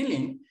at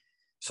filling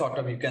sort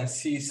of you can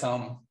see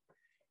some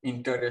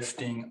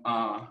interesting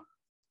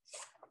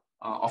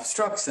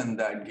obstruction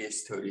that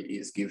gauge theory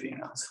is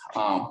giving us.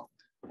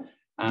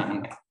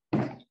 And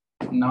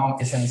now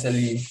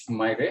essentially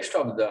my rest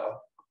of the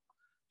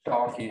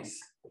talk is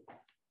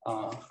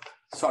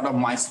sort of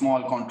my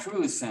small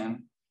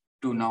contribution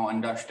to now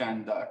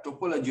understand the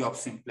topology of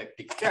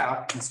symplectic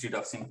cap instead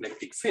of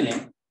symplectic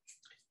filling.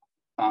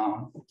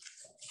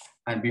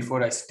 And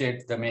before I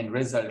state the main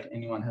result,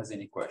 anyone has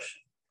any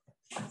question?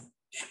 I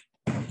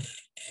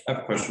have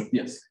a question.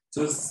 Yes.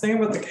 So is the thing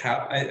about the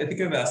cap, I think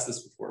I've asked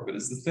this before, but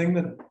is the thing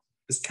that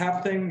this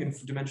cap thing in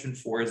dimension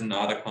 4 is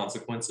not a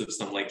consequence of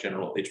some like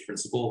general H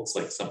principle. It's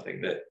like something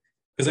that,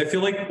 because I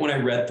feel like when I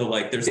read the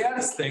like, there's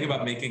this thing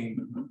about making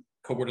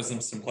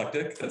cobordism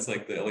symplectic. That's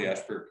like the Eli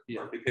Ashberg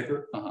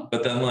paper.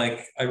 But then like,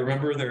 I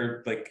remember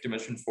their like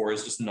dimension 4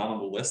 is just not on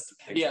the list.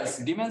 Yes,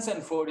 dimension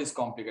 4 is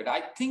complicated.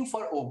 I think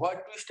for over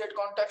twisted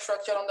contact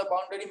structure on the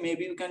boundary,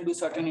 maybe you can do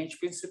certain H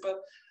principle,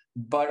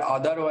 but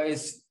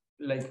otherwise,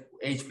 like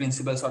H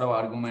principle sort of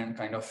argument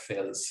kind of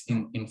fails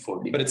in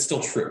 4D. But it's still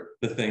true.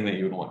 The thing that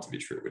you would want to be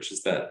true, which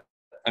is that,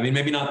 I mean,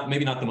 maybe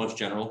not the most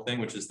general thing,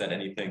 which is that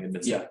anything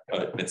admits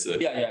a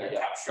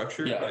cap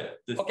structure. Yeah.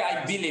 Okay,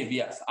 I believe,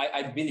 yes,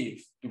 I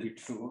believe to be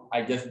true.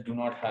 I just do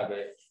not have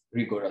a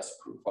rigorous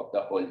proof of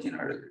the whole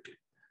generality.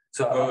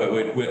 So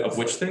wait, of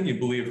which thing you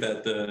believe that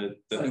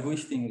sorry,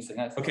 which thing you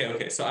saying?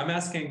 Okay. So I'm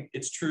asking,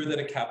 it's true that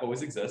a cap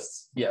always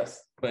exists. Yes.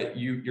 But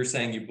you're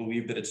saying you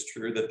believe that it's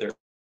true that there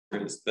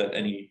is that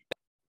any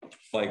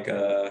like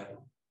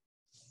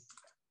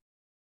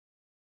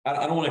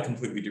I don't want to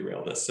completely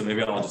derail this, so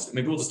maybe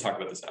we'll just talk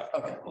about this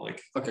after.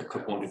 Okay,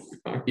 cool.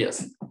 Yes.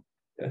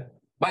 Yeah.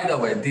 By the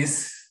way,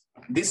 this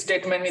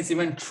statement is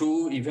even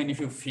true even if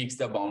you fix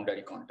the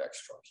boundary contact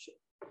structure.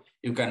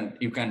 You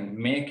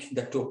can make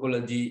the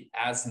topology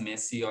as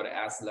messy or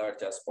as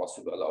large as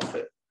possible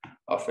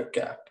of a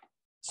cap.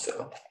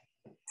 So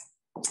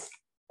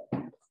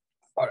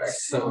all right.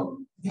 So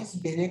this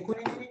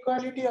Bennequin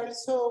inequality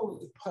also,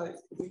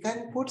 we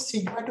can put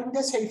sigma to be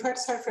the Seifert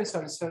surface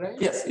also, right?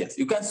 Yes.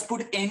 You can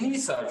put any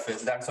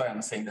surface. That's why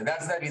I'm saying that.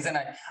 That's the reason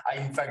I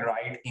in fact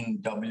write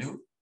in W,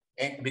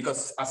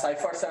 because a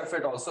Seifert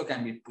surface also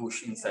can be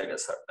pushed inside a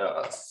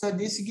surface. So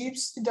this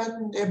gives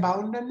a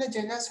bound on the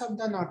genus of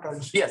the knot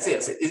also. Yes.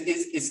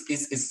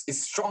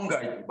 It's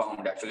stronger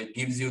bound actually. It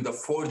gives you the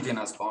 4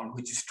 genus bound,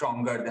 which is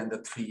stronger than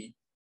the 3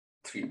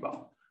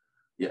 bound.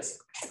 Yes.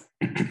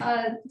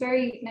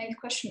 Very naive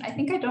question. I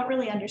think I don't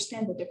really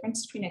understand the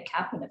difference between a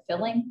cap and a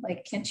filling.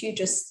 Like, can't you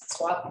just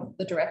swap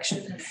the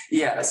direction?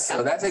 Yeah,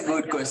 so that's a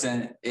good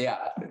question.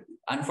 Yeah,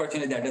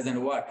 unfortunately, that doesn't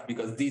work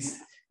because these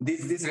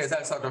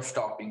results are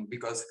stopping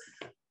because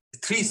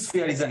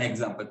 3-sphere is an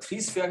example.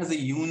 3-sphere has a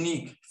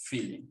unique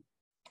filling,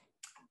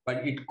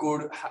 but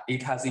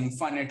it has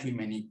infinitely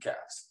many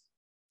caps.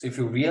 So if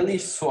you really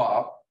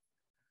swap,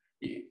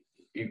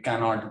 you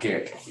cannot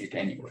get it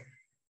anywhere.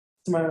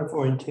 It's a matter of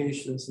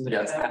orientation. So the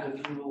Yes. cap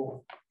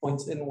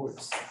points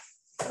inwards,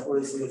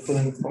 whereas the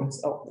filling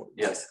points outwards.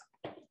 Yes.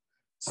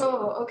 So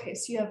okay,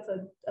 so you have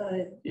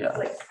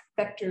like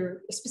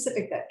a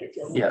specific vector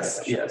field.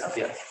 Yes.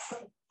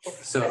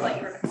 So I like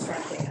you were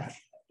constructing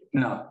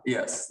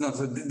that.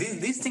 So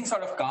these things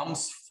sort of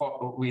comes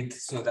with,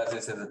 so as I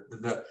said,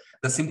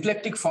 the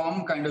symplectic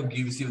form kind of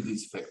gives you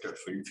this vector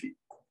field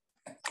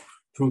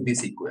through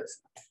this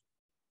equation.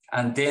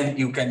 And then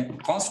you can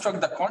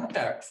construct the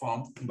contact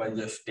form by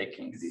just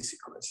taking this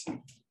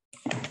equation.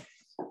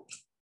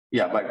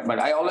 Yeah, but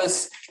I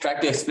always try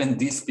to explain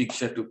this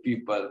picture to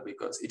people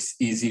because it's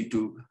easy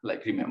to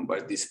like remember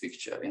this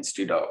picture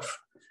instead of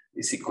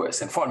this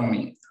equation. For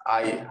me,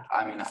 I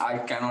mean,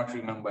 I cannot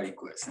remember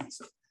equations.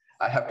 So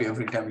I have to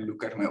every time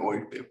look at my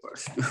old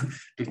papers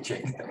to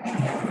check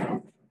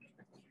them.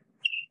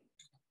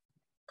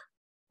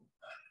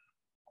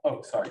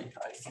 Oh, sorry.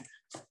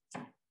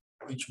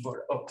 Which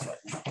board? Oh, sorry.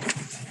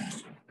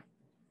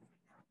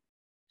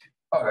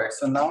 All right,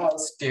 so now I'll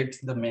state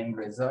the main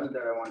result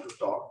that I want to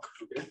talk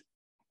today.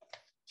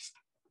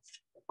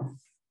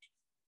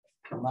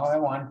 Now I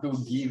want to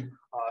give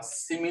a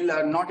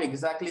similar, not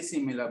exactly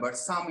similar, but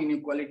some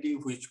inequality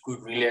which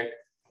could relate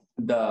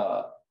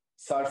the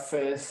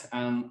surface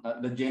and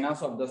the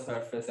genus of the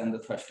surface and the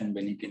Thurston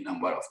Bennequin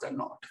number of the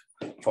knot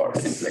for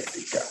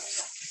symplectic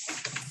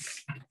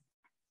caps.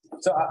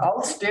 So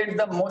I'll state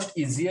the most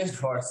easiest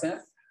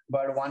version,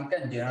 but one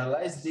can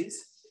generalize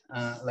this.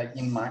 Like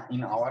in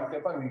our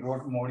paper, we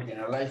wrote more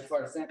generalized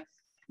version,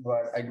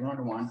 but I do not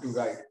want to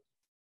write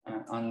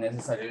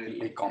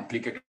unnecessarily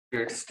complicated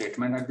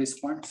statement at this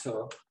point.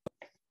 So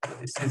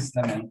this is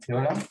the main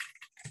theorem.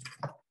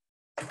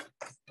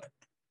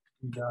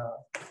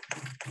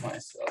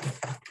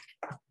 Myself.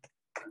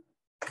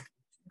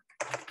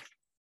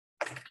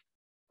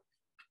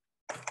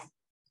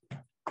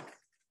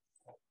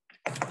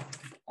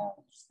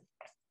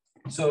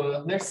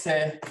 So let's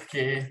say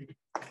K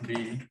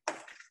be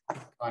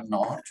a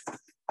knot.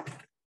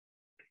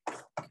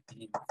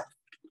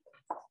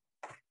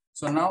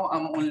 So now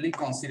I'm only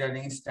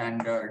considering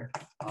standard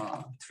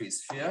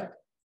 3-sphere.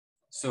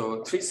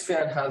 So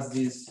 3-sphere has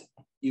this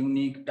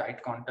unique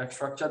tight contact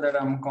structure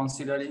that I'm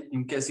considering.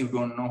 In case you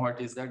don't know what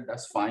is that,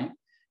 that's fine.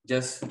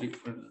 Just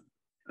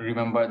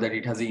remember that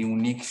it has a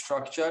unique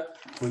structure,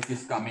 which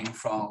is coming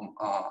from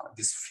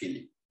this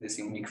filling. This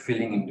unique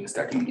filling induces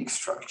that unique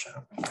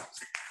structure.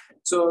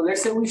 So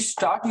let's say we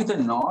start with a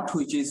knot,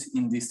 which is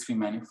in this 3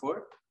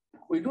 manifold.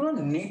 We do not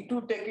need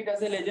to take it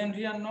as a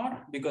Legendrian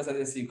knot because, as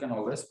I say, you can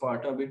always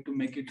part of it to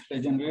make it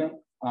Legendrian.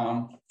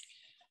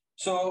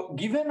 So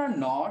given a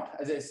knot,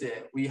 as I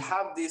say, we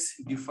have this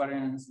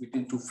difference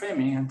between 2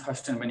 framing and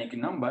Thurston Bennequin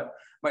number,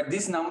 but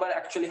this number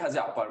actually has an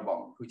upper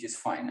bound, which is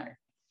finite.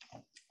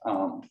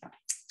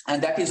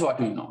 And that is what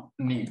we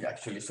need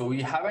actually. So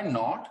we have a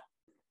knot,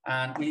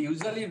 and we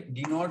usually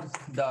denote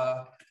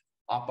the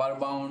upper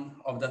bound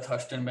of the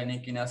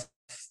Thurston-Bennequin as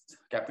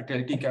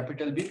capital T,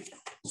 capital B.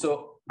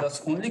 So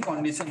the only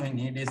condition we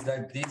need is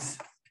that this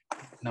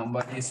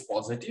number is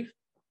positive.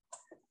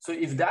 So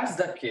if that's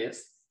the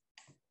case,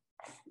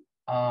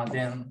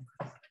 then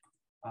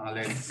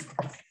let's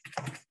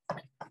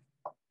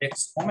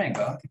X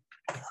omega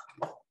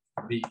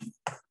be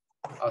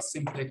a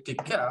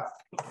symplectic cap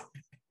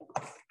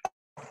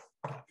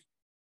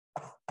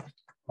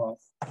of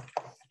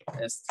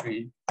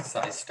S3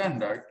 size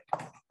standard.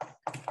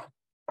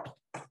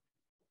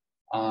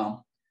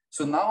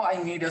 So now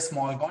I need a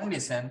small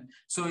condition.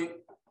 So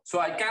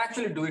I can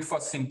actually do it for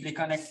simply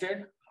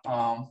connected.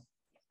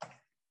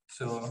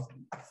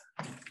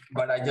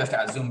 But I just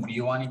assume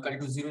B1 equal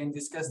to 0 in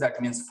this case. That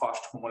means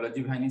first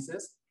homology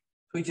vanishes,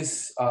 which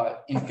is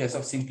in case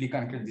of simply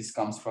connected, this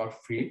comes for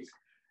free.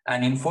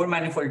 And in four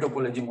manifold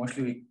topology,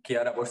 mostly we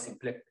care about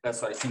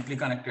simply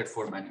connected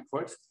four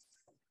manifolds.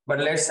 But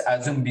let's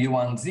assume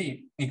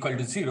B1Z equal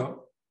to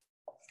 0.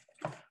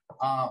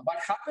 What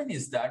happens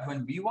is that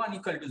when B1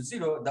 equal to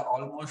 0, the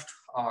almost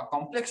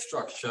complex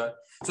structure,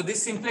 so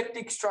this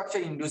symplectic structure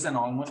induces an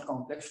almost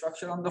complex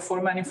structure on the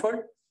four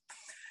manifold.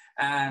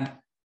 And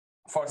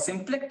for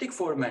symplectic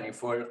four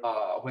manifold,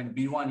 when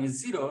B1 is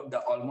 0, the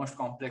almost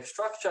complex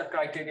structure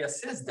criteria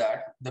says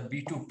that the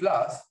B2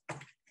 plus,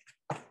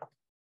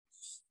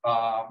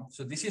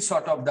 so this is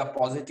sort of the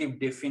positive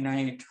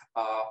definite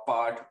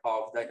part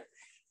of the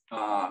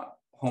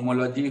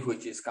homology,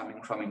 which is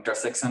coming from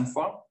intersection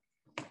form.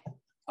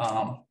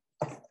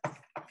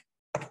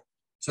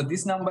 So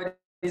this number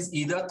is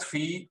either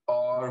 3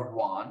 or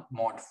 1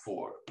 mod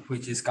 4,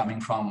 which is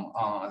coming from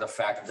the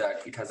fact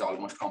that it has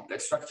almost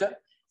complex structure.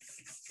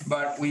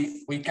 But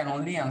we can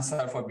only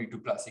answer for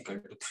B2 plus equal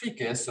to 3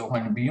 case. So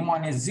when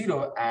B1 is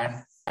 0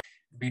 and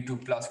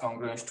B2 plus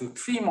congruent to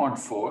 3 mod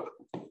 4,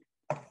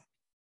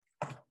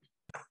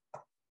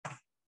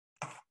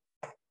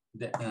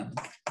 then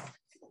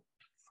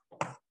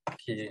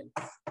K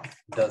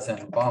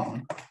doesn't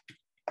bound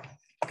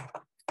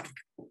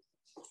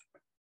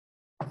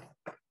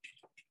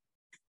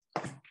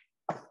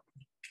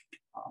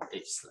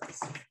H slice.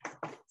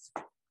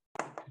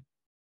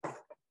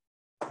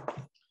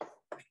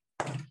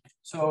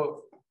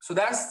 So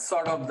that's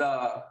sort of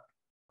the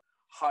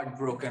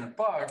heartbroken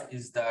part,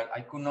 is that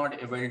I could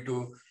not able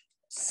to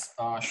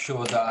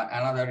show the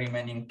another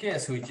remaining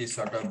case, which is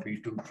sort of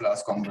B2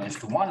 plus congruent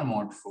to 1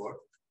 mod 4,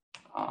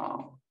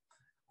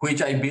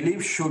 which I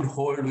believe should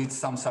hold with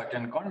some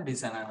certain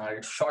condition, and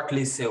I'll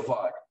shortly say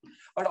what.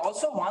 But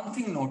also one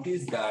thing,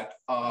 notice that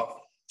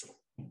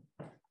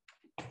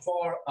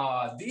for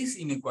this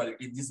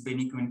inequality, this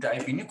Bennequin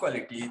type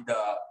inequality,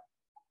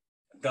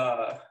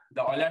 the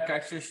Euler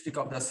characteristic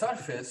of the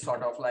surface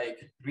sort of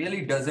like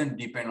really doesn't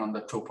depend on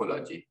the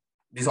topology.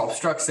 This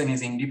obstruction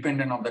is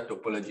independent of the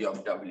topology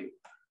of W.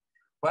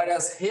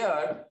 Whereas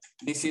here,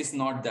 this is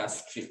not that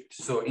strict.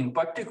 So in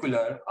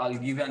particular, I'll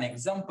give an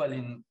example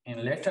in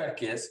later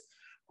case,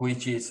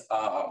 which is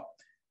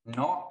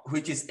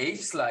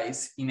H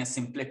slice in a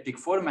symplectic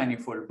four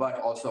manifold,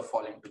 but also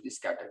fall into this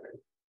category.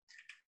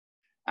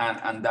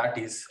 And that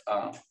is,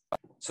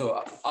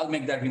 so I'll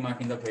make that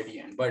remark in the very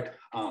end. But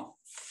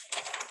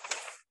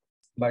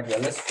yeah,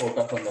 let's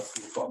focus on the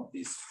proof of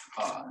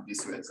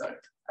this result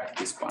at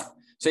this point.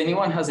 So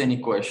anyone has any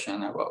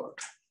question about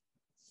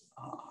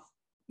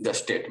the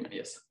statement?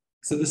 Yes.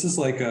 So this is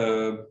like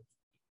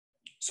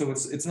so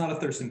it's not a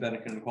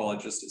Thurston-Bennequin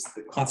inequality, just it's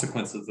the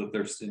consequence of the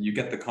Thurston. You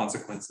get the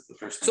consequence of the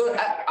Thurston. So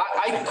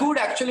I could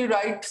actually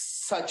write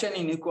such an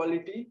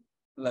inequality,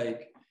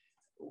 like,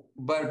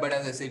 but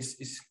as I said,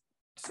 it's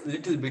a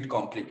little bit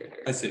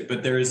complicated. I see,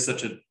 but there is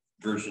such a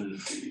version.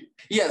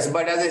 Yes,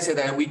 but as I said,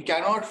 that we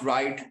cannot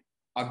write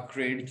a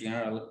great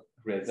general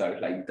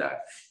result like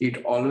that.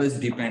 It always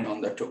depends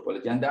on the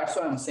topology. And that's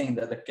why I'm saying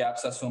that the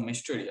caps are so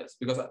mysterious,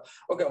 because,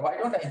 okay, why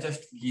don't I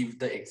just give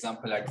the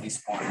example at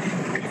this point?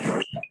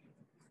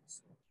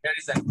 Here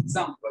is an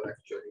example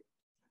actually.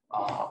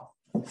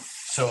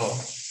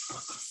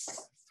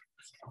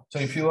 So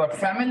if you are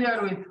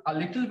familiar with a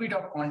little bit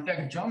of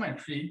contact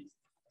geometry,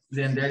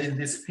 then there is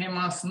this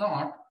famous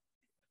knot,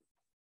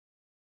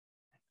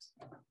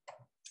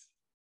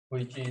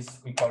 which is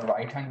we call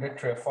right-handed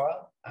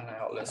trefoil, and I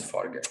always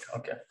forget.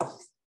 Okay.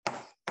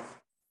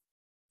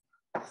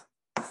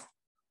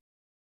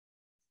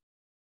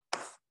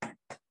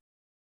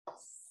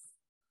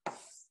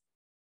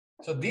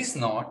 So this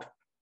knot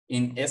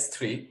in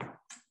S3,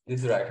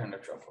 this is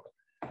right-handed trefoil.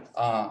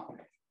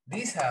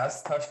 This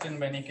has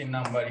Thurston-Bennequin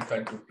number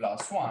equal to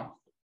 +1.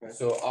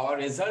 So our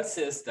result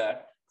says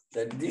that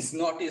this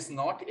knot is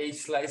not H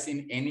slice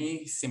in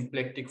any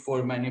symplectic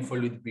four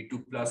manifold with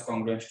B2 plus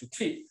congruent to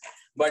 3.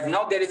 But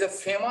now there is a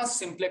famous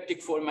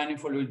symplectic four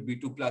manifold with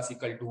B2 plus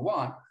equal to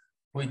 1,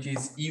 which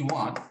is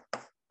E1.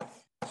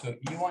 So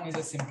E1 is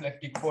a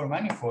symplectic four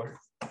manifold.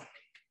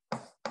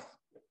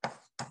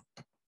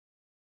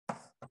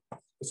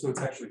 So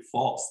it's actually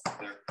false.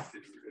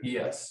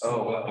 Yes.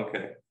 Oh, wow,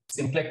 okay.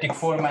 Symplectic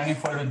 4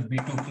 manifold with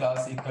B2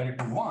 plus equal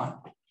to 1.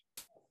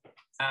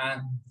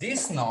 And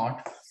this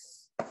knot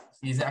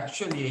is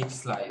actually H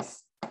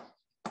slice.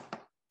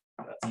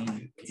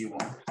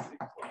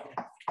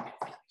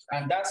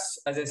 And that's,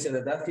 as I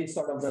said, that is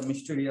sort of the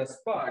mysterious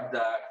part,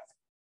 that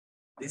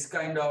this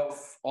kind of,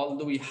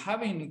 although we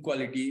have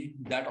inequality,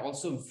 that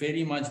also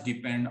very much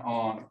depend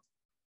on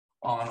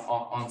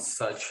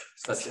such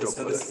So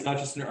topology. it's not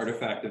just an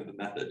artifact of the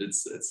method.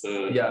 It's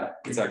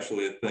It's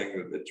actually a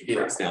thing that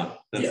breaks down.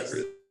 That's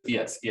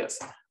yes.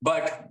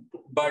 But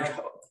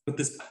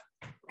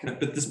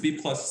this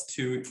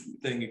B+2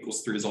 thing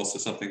equals 3 is also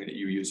something that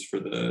you use for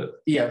the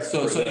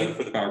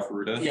for the power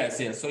for Ruda. Yes.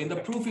 So in the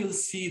proof, you'll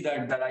see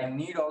that I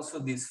need also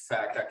this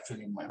fact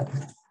actually in my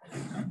proof.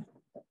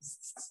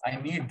 I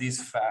need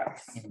this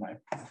fact in my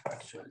proof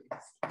actually.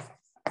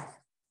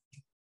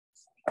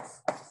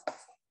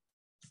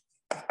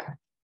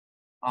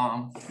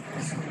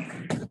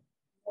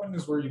 One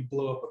is where you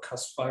blow up a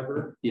cusp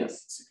fiber.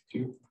 Yes.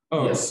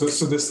 Oh, Yes.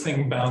 so this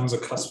thing bounds a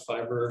cusp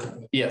fiber.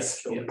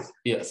 Yes. And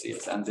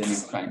then you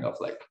kind of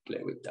like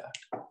play with that.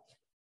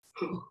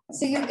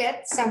 So you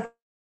get some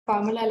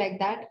formula like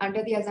that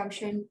under the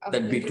assumption of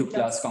That B2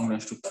 plus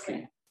congruence to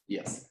 3.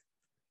 Yes.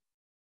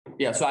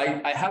 Yeah, so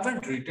I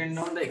haven't written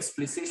down the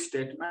explicit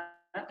statement,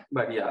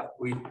 but yeah,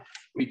 we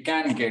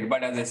can get,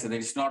 but as I said,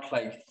 it's not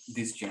like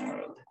this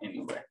general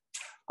anyway.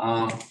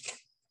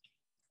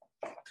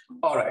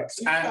 All right.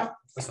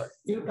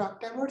 You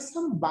talked about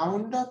some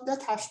bound of the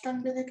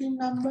Thurston-Bennequin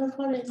number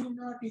for any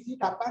knot. Is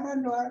it upper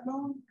and lower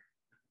bound?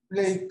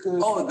 Like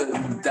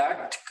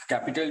that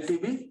capital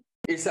TB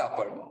is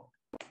upper bound.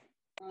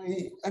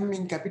 I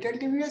mean, capital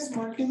TB and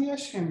small TB are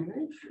same,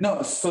 right?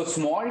 No, so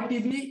small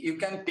TB you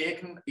can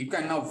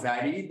now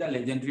vary the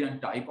Legendrian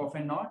type of a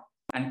knot,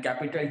 and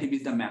capital TB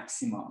is the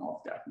maximum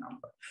of that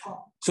number.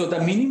 Oh. So the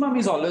minimum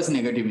is always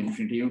negative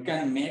infinity. You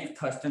can make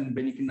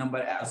Thurston-Bennequin number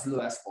as low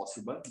as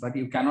possible, but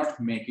you cannot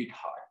make it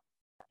hard.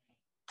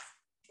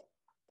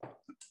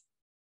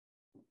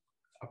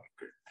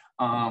 Okay.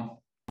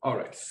 All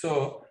right.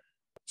 So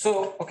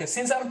okay,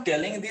 since I'm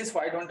telling this,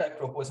 why don't I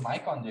propose my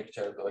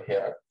conjecture though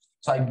here?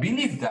 So I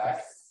believe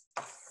that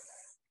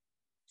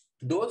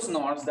those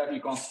knots that we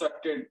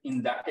constructed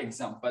in that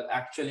example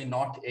actually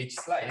not H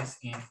slice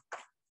in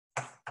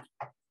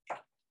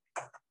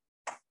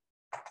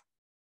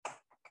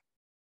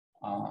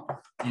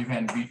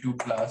even B2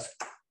 plus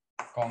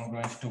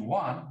congruence to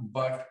 1,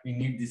 but we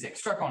need this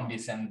extra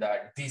condition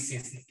that this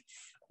is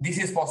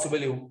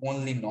possibly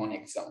only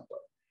non-example,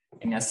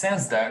 in a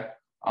sense that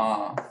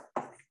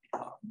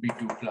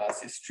B2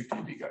 plus is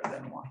strictly bigger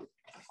than 1.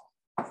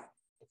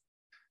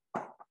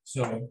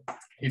 So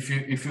if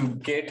you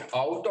get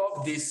out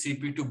of this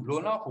CP2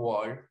 blown up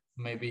world,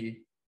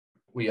 maybe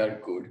we are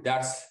good.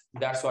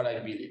 That's what I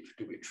believe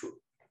to be true.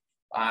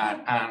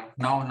 And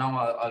now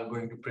I'm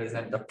going to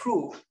present the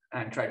proof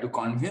and try to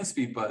convince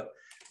people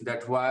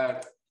that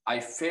where I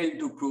failed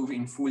to prove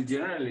in full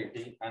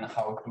generality and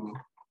how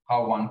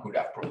one could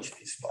approach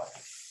this part.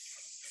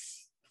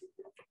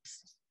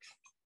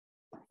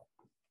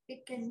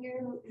 Can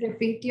you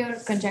repeat your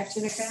conjecture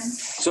again?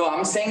 So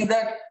I'm saying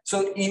that,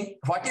 so in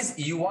what is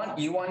E1?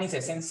 E1 is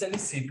essentially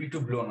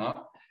CP2 blown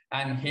up,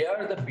 and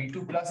here the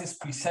B2 plus is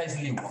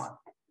precisely 1.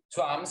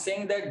 So I'm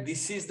saying that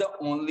this is the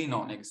only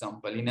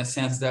non-example, in a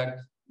sense that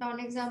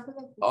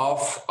non-example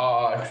of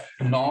a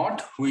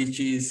knot which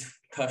is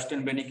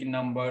Thurston-Bennequin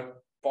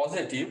number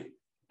positive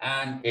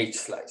and H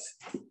slice.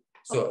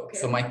 So okay.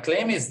 So my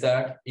claim is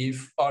that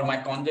my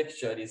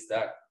conjecture is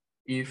that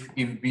if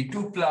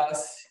B2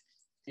 plus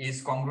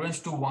is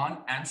congruent to 1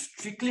 and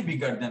strictly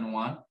bigger than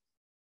 1,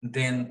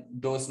 then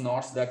those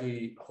knots that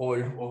we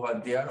hold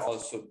over there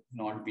also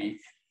not be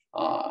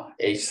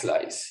H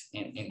slice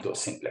in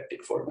those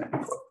symplectic 4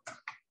 manifold.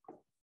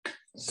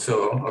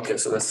 So okay,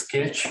 so the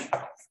sketch.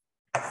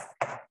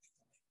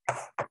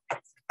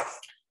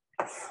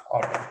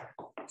 All right.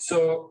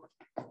 So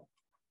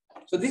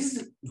this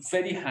is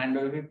very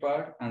handover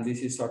part, and this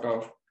is sort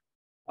of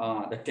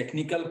the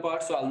technical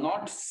part. So I'll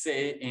not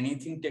say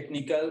anything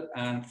technical,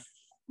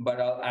 but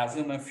I'll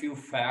assume a few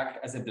facts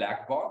as a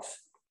black box.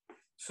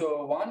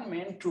 So one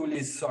main tool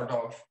is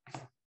about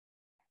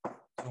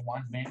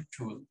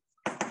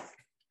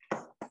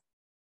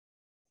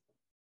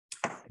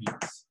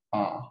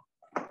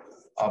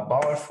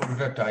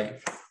Fourier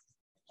type.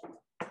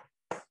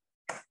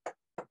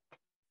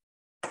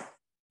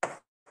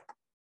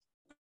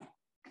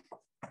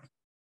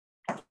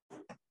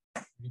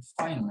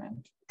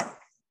 Refinement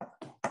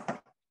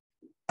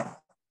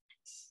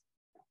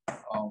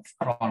of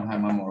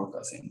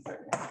Kronheimer-Morokas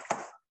invariant.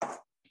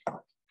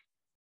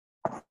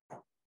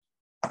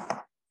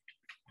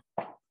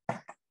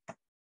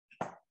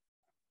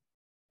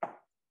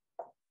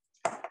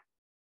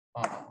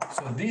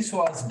 So this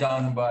was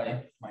done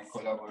by my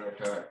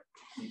collaborator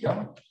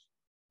Iida.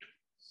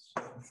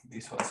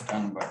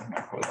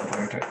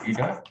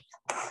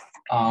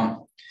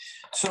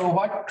 So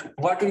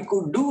what we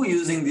could do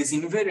using this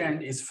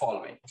invariant is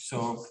following.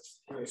 So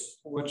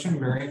Which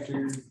invariant are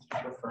you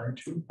referring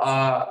to?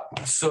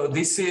 So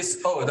this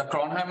is, the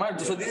Kronheimer.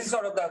 So this is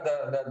sort of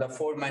the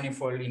four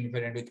manifold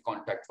invariant with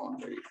contact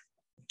boundary.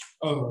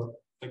 Oh,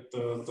 like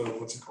the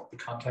what's it called? The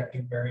contact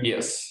invariant?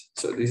 Yes.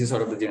 So this is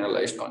sort of the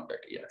generalized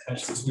contact. Yeah.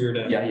 That's just weird.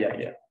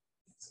 Yeah.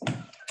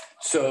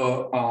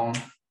 So,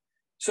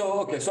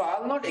 okay. So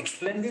I'll not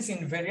explain this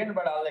invariant,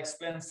 but I'll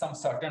explain some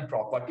certain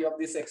property of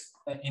this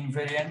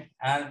invariant.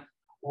 And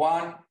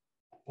one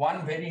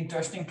very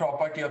interesting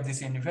property of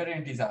this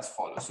invariant is as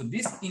follows. So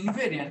this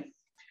invariant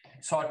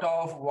sort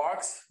of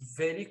works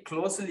very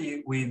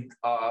closely with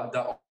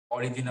the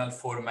original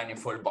four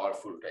manifold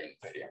Barr-Fruta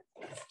invariant.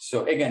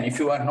 So again, if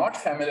you are not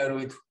familiar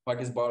with what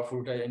is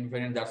Barr-Fruta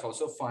invariant, that's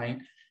also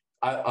fine.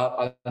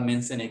 I'll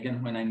mention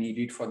again when I need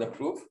it for the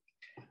proof.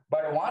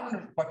 But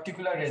one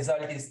particular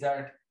result is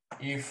that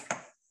if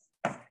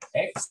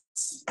X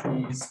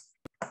is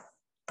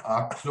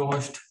a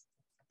closed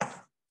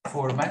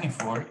four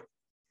manifold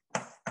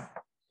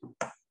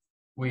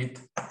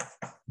with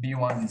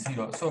B1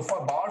 0. So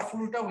for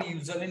Barr-Fruta, we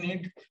usually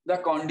need the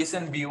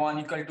condition B1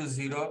 equal to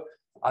 0.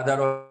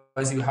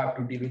 Otherwise, you have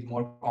to deal with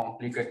more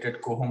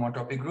complicated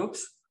cohomotopy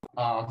groups.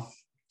 And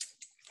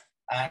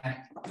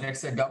let's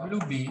say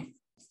W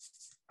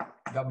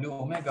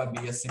omega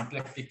be a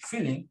symplectic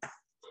filling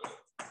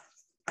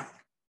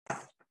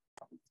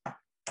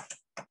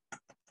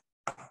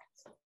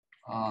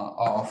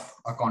of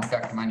a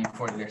contact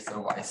manifold, let's say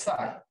Y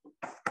psi.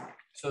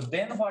 So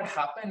then what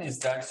happened is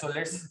that, so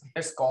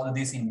let's call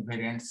this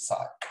invariant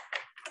psi.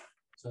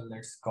 So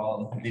let's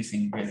call this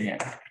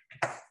invariant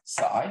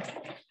psi.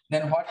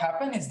 Then what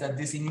happened is that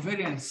this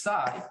invariant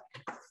psi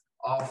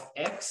of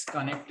X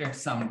connected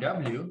some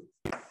W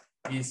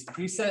is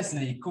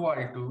precisely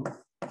equal to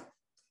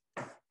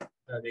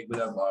the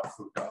regular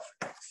Barr-Fruta of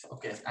X.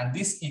 Okay, and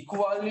this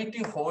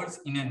equality holds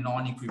in a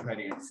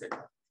non-equivariant set.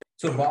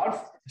 So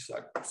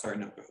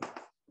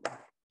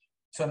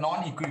So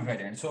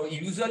non-equivariant. So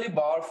usually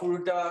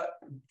Barr-Fruta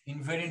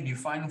invariant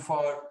defined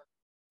for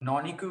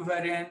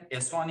non-equivariant,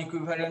 S1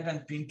 equivariant,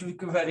 and P2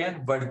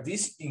 equivariant, but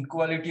this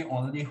equality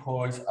only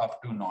holds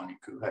up to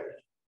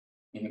non-equivariant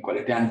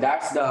inequality. And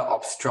that's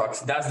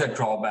the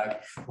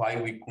drawback why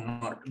we could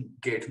not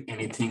get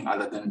anything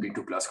other than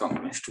B2 plus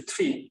congruence to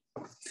 3.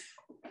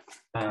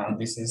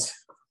 This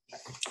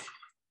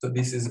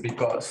is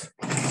because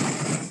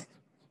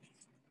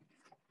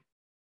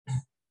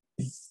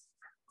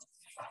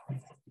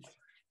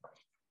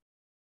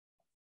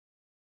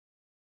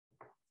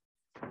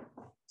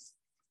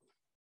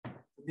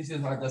this is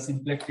where the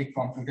symplectic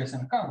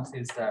computation comes,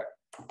 is that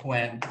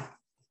when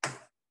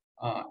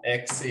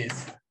X is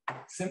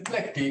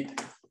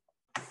symplectic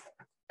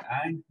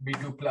and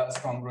B2 plus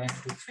congruent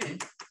to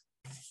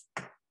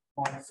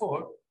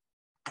 3.4,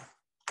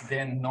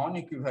 then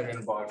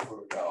non-equivariant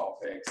Barr-Fruta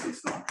of X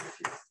is not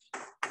real.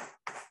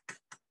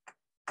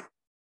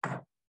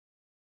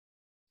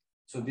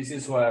 So this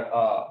is where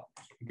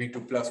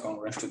B2 plus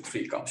congruence to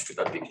 3 comes to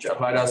the picture.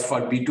 Whereas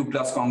for B2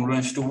 plus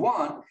congruence to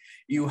 1,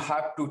 you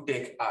have to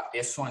take a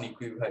S1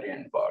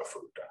 equivariant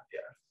Barr-Fruta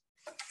here.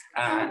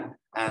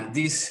 And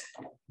this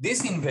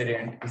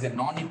invariant is a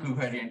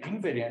non-equivariant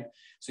invariant,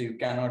 so you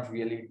cannot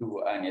really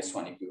do an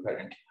S1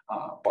 equivariant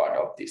part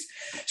of this.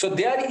 So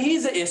there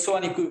is a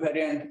S1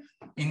 equivariant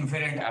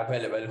invariant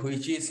available,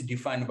 which is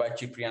defined by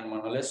Ciprian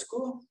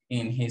Manolescu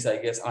in his, I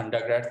guess,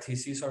 undergrad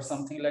thesis or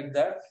something like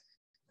that.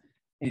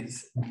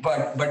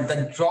 But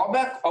the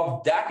drawback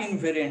of that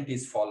invariant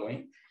is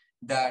following,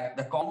 that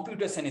the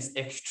computation is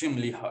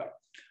extremely hard.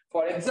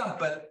 For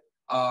example,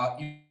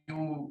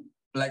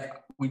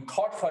 we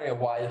thought for a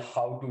while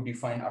how to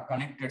define a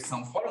connected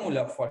sum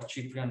formula for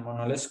Ciprian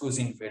Manolescu's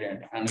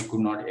invariant, and we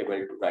could not able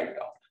to write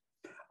down.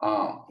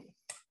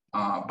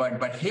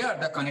 But here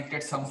the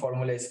connected sum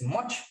formula is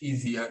much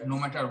easier, no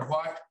matter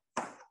what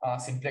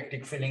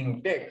symplectic filling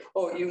you take.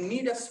 Oh, you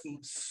need a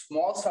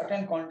small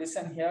certain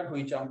condition here,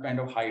 which I'm kind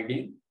of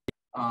hiding.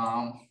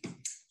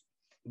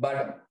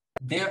 But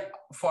there,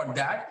 for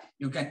that,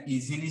 you can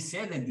easily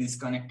say that this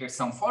connected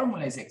sum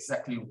formula is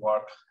exactly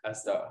work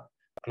as the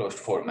closed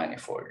four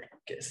manifold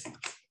case.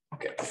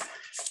 Okay.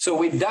 So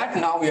with that,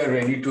 now we are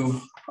ready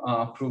to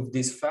prove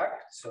this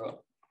fact.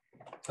 So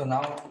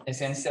now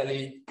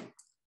essentially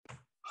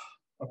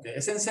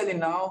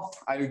now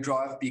I will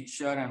draw a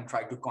picture and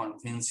try to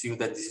convince you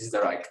that this is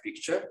the right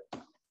picture.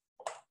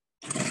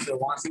 So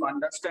once you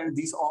understand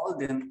this all,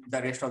 then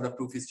the rest of the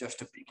proof is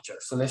just a picture.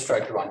 So let's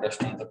try to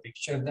understand the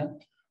picture then.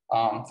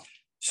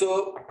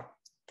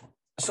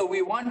 So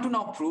we want to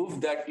now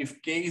prove that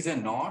if K is a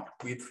knot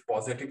with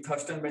positive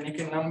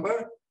Thurston-Bennequin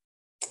number,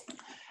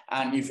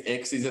 and if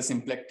X is a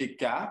symplectic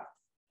cap,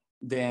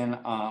 then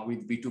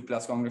with B2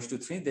 plus congruence to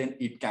 3, then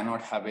it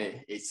cannot have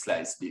a H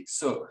slice B.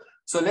 So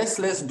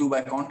let's do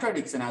by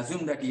contradiction,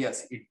 assume that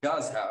yes, it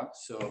does have.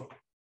 So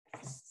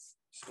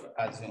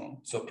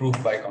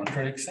proof by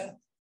contradiction.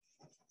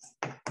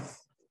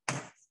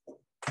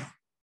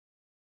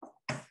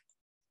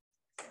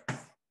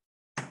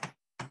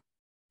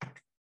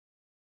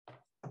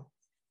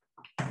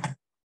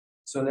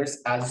 So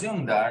let's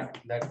assume that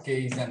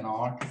K is a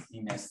knot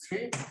in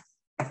S3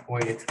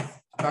 with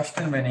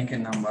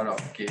Bennequin number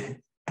of K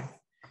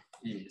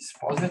is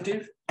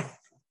positive.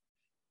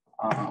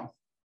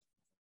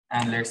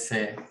 And let's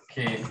say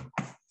K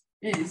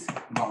is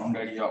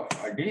boundary of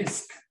a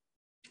disk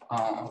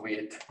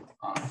with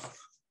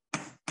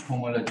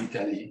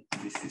homologically,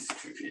 this is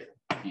trivial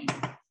in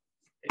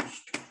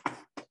H2.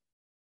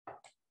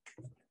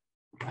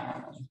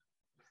 And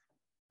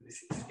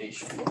this is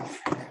H2 of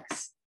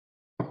X.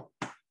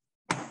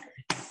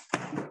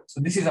 So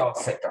this is our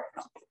setup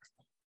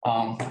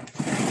now.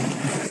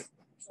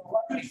 So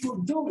what we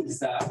could do is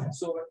that,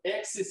 so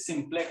X is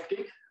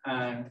symplectic,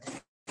 and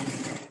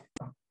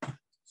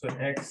so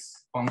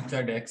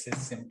punctured X is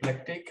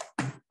symplectic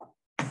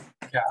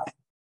cap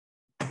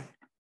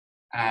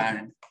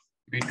and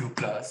B2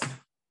 plus.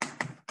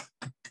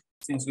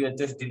 Since we are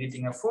just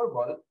deleting a 4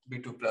 ball,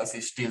 B2 plus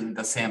is still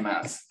the same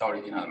as the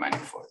original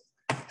manifold,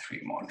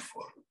 3 mod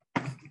 4.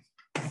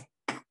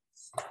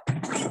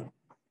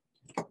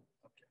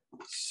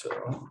 So,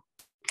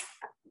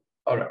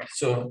 all right,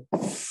 so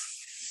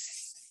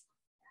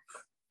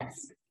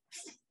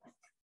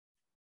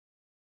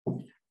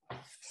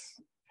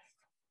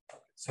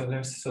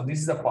this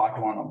is the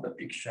part 1 of the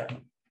picture.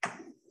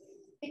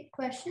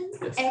 Question.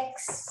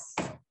 Yes.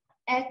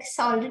 X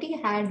already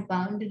had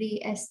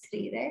boundary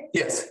S3, right?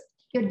 Yes.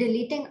 You're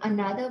deleting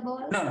another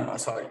ball? No,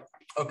 sorry.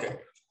 Okay.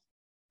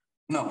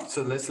 No,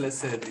 so let's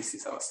say this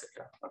is our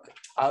setup. Okay.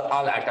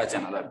 I'll attach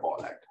another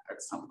ball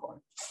at some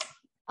point.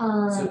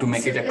 So to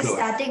make it a close.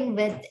 Starting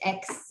with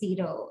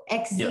X0.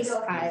 X0 yes.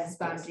 has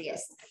boundary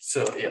S3.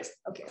 So yes.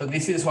 Okay. So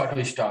this is what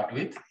we start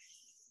with.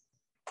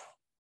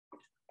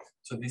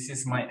 So this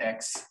is my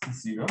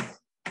X0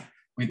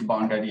 with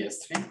boundary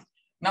S3.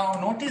 Now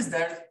notice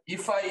that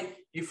if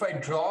I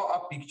draw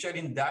a picture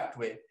in that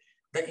way,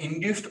 the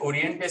induced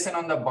orientation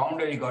on the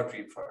boundary got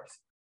reversed.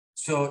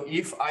 So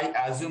if I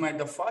assume at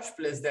the first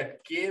place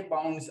that K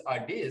bounds a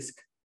disk,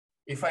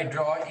 if I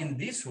draw in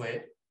this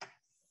way,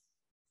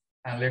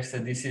 and let's say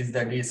this is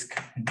the disk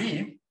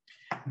D,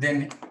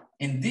 then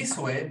in this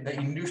way, the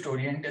induced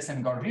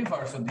orientation got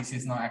reversed. So this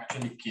is now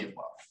actually K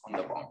bar on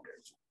the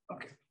boundary.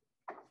 Okay.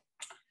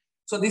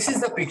 So this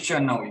is the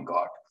picture now we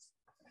got,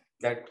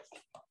 that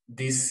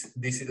this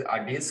is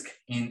a disk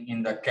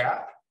in the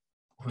cap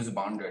whose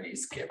boundary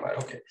is K bar.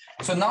 Okay.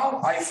 So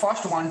now I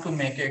first want to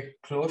make a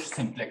closed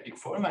symplectic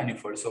 4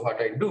 manifold. So what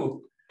I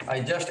do, I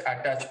just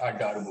attach a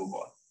Darboux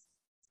ball.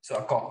 So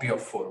a copy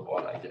of 4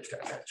 ball I just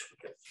attach.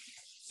 Okay.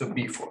 So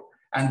B4.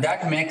 And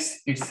that makes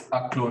it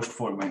a closed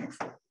 4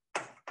 manifold.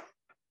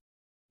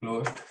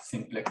 Closed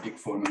symplectic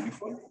 4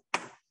 manifold.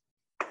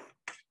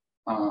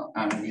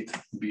 And with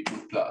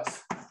B2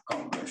 plus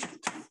converge to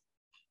 3.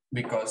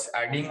 Because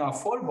adding a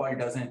 4 ball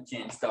doesn't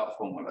change the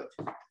homology.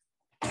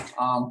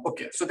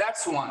 Okay, so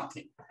that's one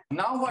thing.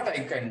 Now what I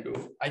can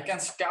do, I can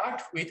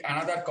start with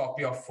another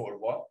copy of 4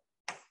 ball.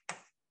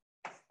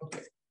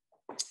 Okay.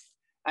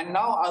 And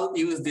now I'll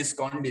use this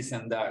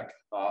condition that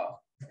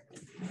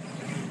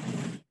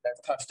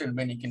that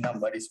Bennequin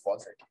number is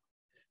positive.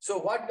 So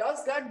what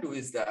does that do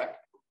is that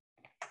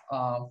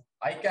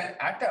I can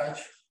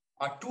attach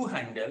a 2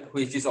 handle,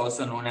 which is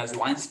also known as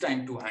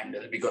Weinstein 2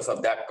 handle because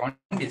of that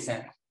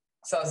condition,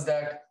 such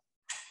that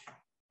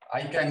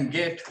I can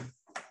get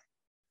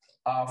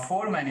a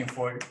 4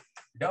 manifold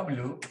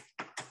W,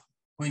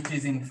 which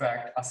is in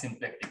fact a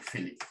symplectic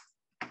filling.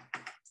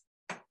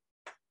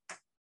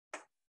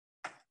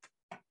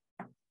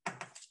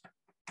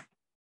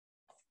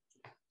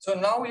 So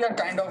now we are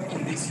kind of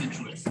in this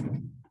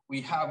situation.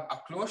 We have a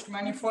closed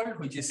manifold,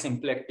 which is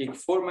symplectic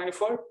 4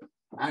 manifold,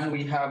 and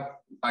we have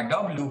a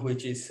W,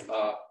 which is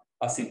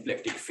a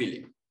symplectic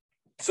filling.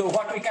 So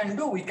what we can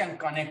do, we can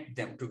connect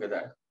them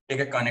together, take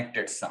a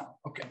connected sum.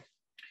 Okay.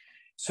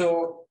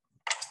 So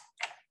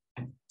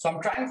I'm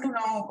trying to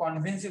now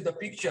convince you the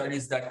picture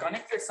is that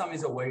connected sum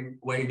is a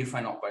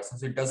well-defined operation.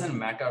 So it doesn't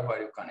matter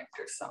where you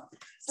connected sum.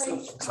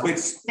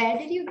 Where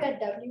did you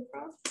get W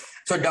from?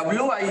 So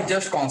W I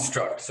just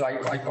construct. So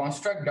I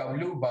construct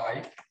W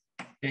by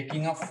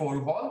taking a 4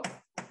 ball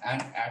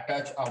and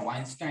attach a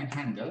Weinstein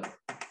handle.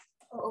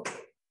 Oh, okay.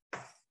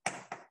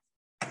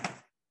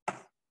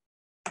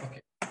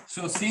 Okay.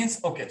 So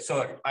since, okay,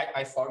 sorry,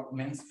 I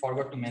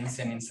forgot to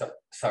mention in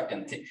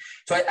certain thing.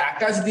 So I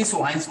attach this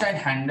Weinstein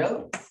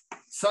handle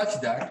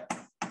such that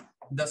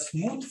the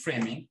smooth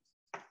framing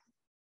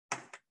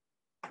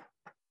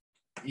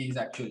is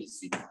actually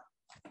 0.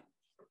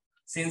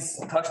 Since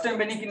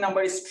Bennequin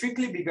number is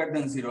strictly bigger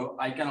than 0,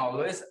 I can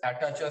always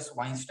attach a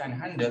Weinstein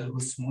handle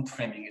whose smooth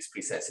framing is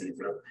precisely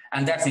 0.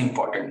 And that's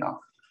important now.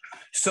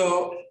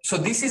 So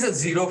this is a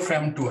 0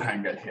 frame 2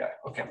 handle here.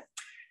 Okay.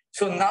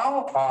 So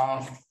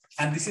now,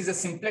 and this is a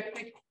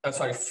symplectic,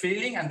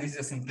 filling, and this is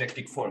a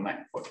symplectic 4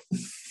 manifold.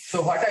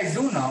 So what I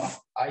do now,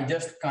 I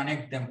just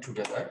connect them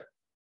together.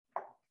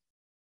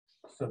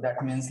 So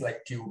that means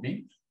like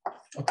tubing.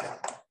 Okay.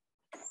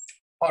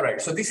 All right.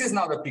 So this is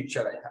now the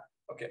picture I have.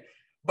 Okay.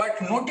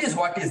 But notice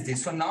what is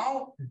this. So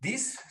now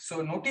this,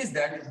 so notice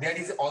that there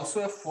is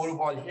also a 4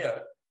 ball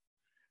here.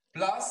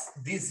 plus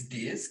this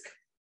disk,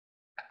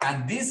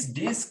 and this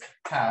disk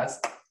has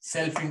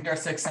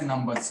self-intersection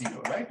number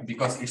 0, right?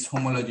 Because it's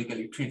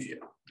homologically trivial.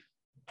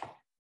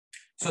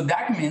 So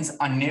that means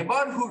a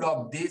neighborhood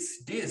of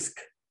this disk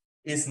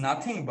is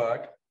nothing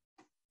but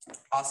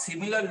a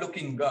similar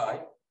looking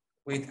guy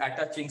with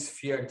attaching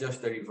sphere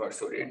just the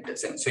reverse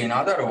orientation. So in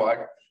other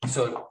words,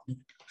 so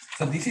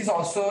this is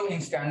also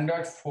in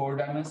standard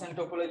 4-dimensional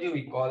topology,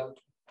 we call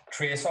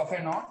trace of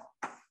a knot,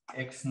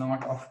 x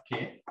naught of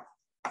k.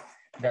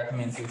 That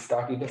means you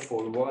start with the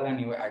 4-ball and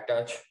you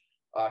attach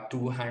a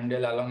 2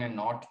 handle along a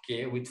knot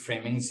k with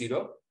framing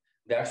 0.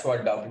 That's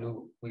what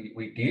W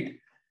we did.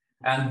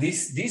 And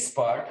this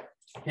part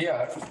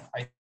here,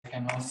 I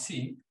can now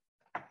see,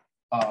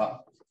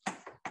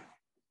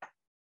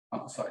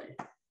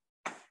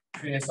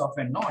 trace of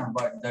a knot,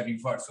 but the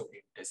reverse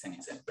orientation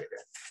is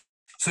embedded.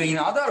 So in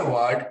other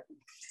words,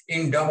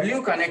 in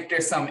W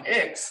connected some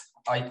X,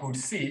 I could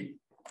see,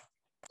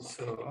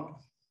 so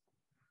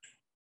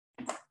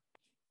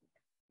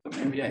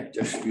maybe I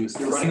just use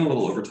this. We're running a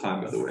little over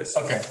time, by the way.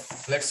 So. Okay,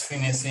 let's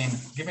finish in,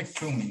 give it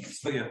 2 minutes.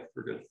 But yeah,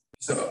 we're good.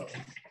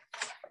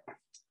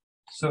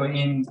 So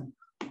in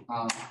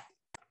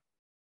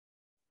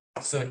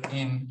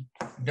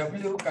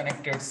W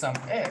connected some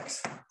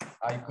X,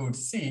 I could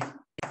see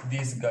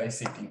this guy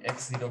sitting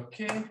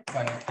x0k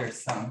connected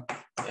some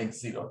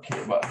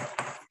x0k bar.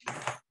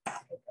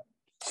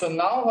 So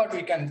now what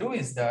we can do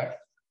is that,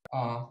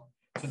 so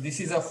this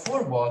is a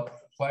 4-ball,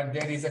 but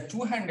there is a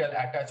 2 handle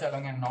attached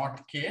along a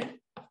knot k,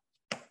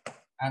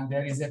 and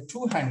there is a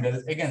 2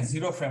 handle, again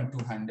 0 frame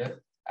 2 handle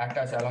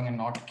attached along a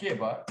knot k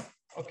bar.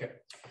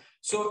 Okay.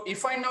 So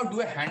if I now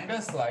do a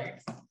handle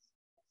slide,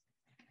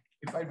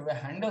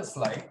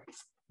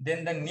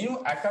 then the new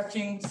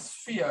attaching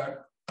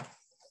sphere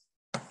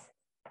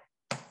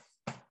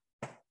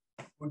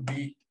would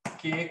be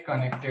k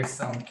connected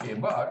some k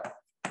bar.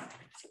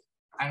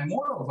 And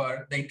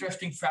moreover, the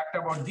interesting fact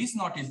about this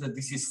knot is that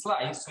this is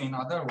sliced. So in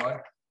other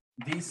words,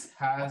 this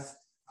has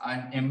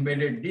an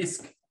embedded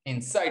disk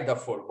inside the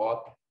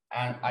 4-ball,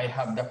 and I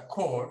have the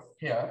core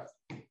here.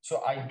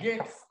 So I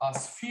get a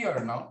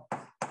sphere now,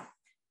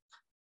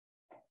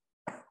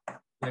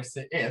 let's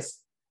say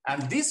S,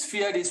 and this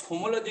sphere is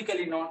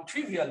homologically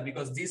non-trivial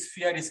because this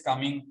sphere is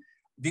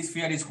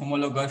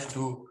homologous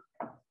to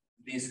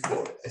this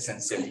core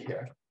essentially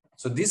here.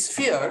 So this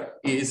sphere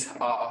is,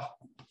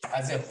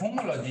 as a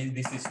homology,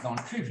 this is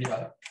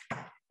non-trivial.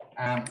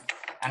 And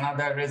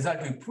another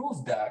result we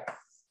prove that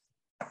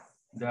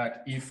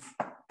if,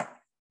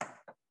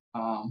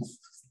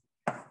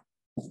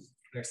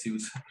 let's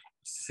use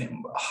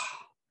symbol.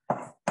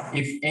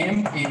 If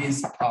M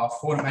is a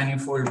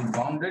 4-manifold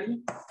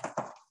boundary,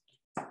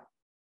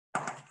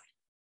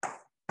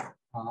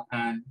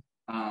 and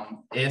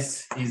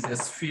S is a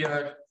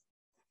sphere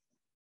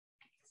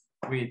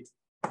with,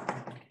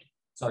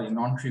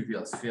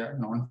 non-trivial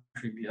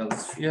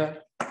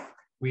sphere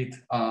with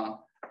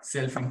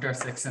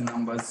self-intersection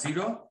number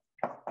 0,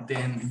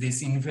 then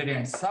this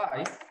invariant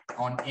psi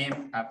on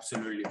M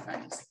absolutely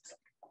vanishes.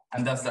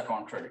 And that's the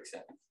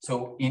contradiction.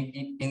 So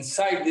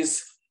inside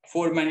this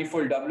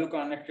 4-manifold W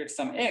connected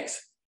some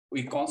X,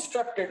 we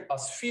constructed a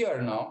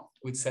sphere now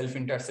with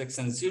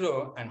self-intersection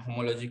 0 and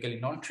homologically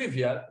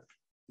non-trivial.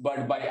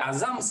 But by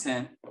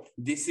assumption,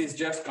 this is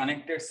just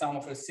connected sum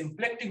of a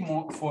symplectic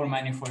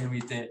 4-manifold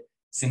with a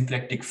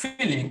symplectic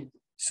filling.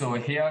 So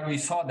here we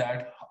saw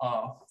that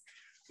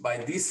by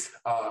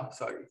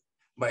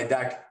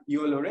that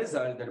YOLO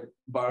result,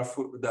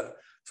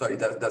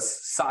 the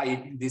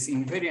side, this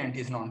invariant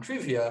is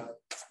non-trivial,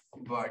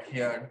 but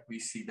here we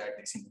see that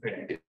this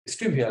invariant is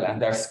trivial,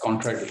 and that's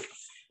contrary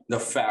the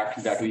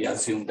fact that we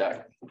assume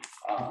that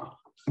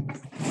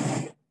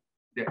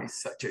there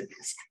is such a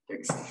disk.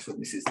 So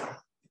this is the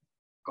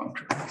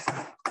contradiction.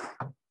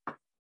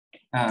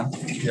 Yeah, I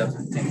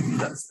think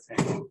that's the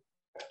thing.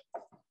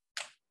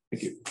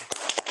 Thank you.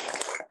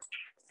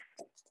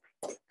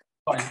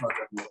 Sorry for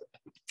that.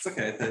 It's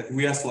okay.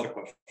 We asked a lot of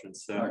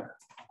questions. So right.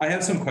 I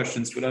have some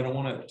questions, but I don't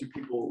want to do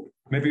people.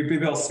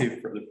 Maybe I'll save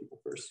for other people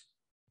first.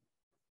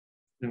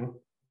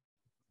 No.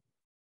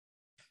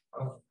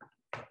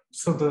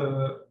 So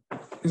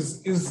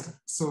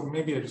so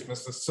maybe I just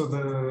missed this. So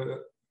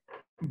the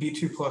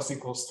B2 plus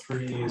equals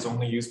 3 is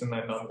only used in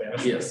that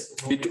non-vanishing. Yes.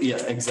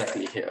 Yeah,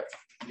 exactly here.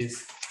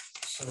 This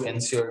to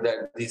ensure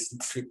that this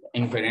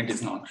invariant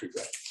is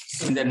non-trivial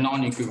in the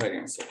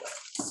non-equivariant setup.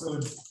 So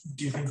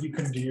do you think you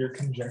can do your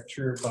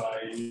conjecture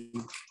by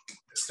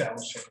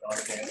establishing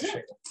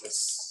non-vanishing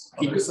this?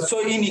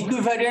 So in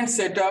equivariant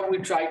setup, we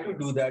try to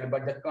do that,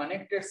 but the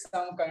connected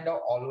sum kind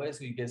of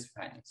always we guess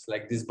vanish.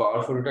 Like this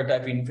Bauer-Furter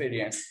type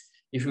invariant,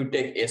 if you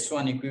take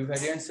S1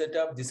 equivariant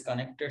setup, this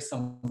connected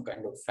sum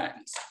kind of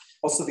vanish.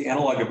 Also, the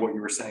analog of what you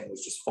were saying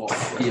was just false.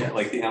 Right? Yeah,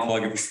 like the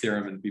analog of this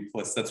theorem in B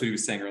plus. That's what he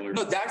was saying earlier.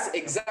 No, that's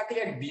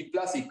exactly at B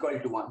plus equal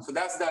to 1. So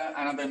that's the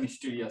another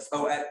mysterious.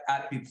 Oh,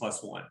 at B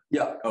plus 1.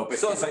 Yeah. Oh, but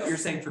so you're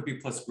saying for B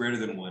plus greater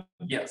than 1.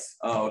 Yes.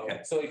 Oh,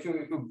 okay. So if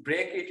you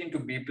break it into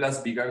B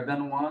plus bigger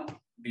than 1,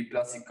 B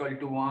plus equal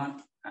to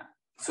 1.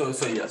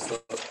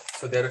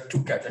 So there are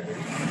two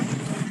categories.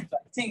 So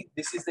I think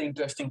this is the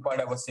interesting part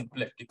about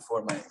symplectic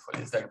form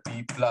manifold is that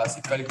B plus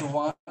equal to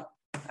 1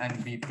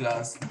 and B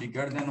plus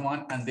bigger than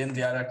 1. And then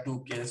there are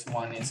two cases.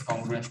 One is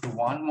congruence to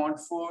 1 mod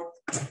 4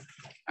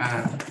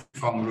 and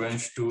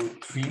congruence to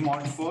 3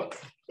 mod 4.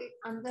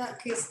 On the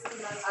case on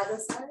the other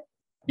side?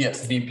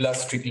 Yes, B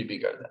plus strictly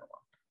bigger than 1.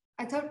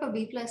 I thought for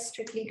B plus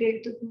strictly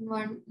greater than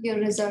 1, your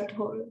result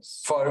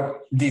holds.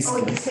 For this Oh,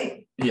 you case.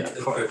 say. Yeah,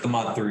 For the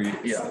mod 3.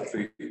 Yeah.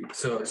 3.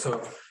 So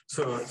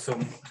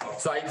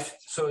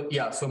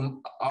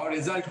our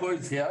result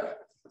holds here,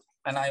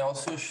 and I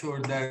also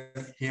showed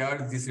that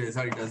here this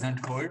result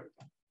doesn't hold.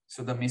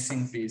 So the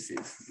missing piece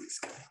is this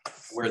guy.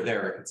 Where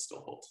there it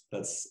still holds.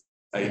 That's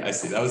I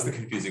see. That was the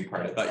confusing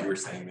part. I thought you were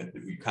saying that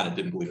we kind of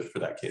didn't believe it for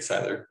that case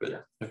either. But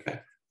yeah, okay.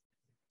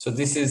 So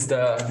this is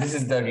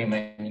the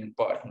remaining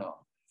part now.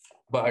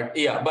 But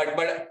yeah, but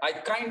I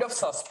kind of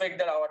suspect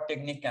that our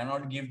technique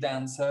cannot give the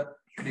answer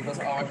because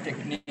our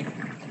technique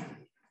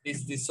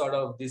is this sort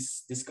of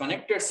this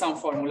disconnected sum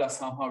formula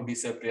somehow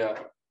disappear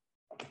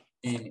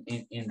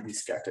in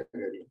this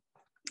category.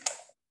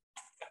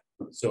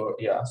 So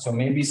yeah, so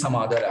maybe some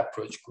other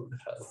approach could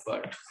help,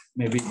 but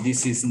maybe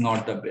this is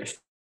not the best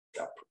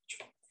approach.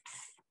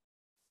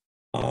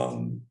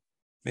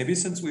 Maybe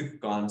since we've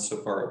gone so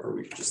far over,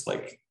 we could just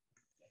like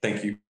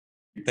thank you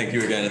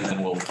again, and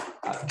then we'll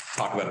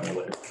talk about it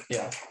more later.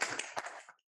 Yeah.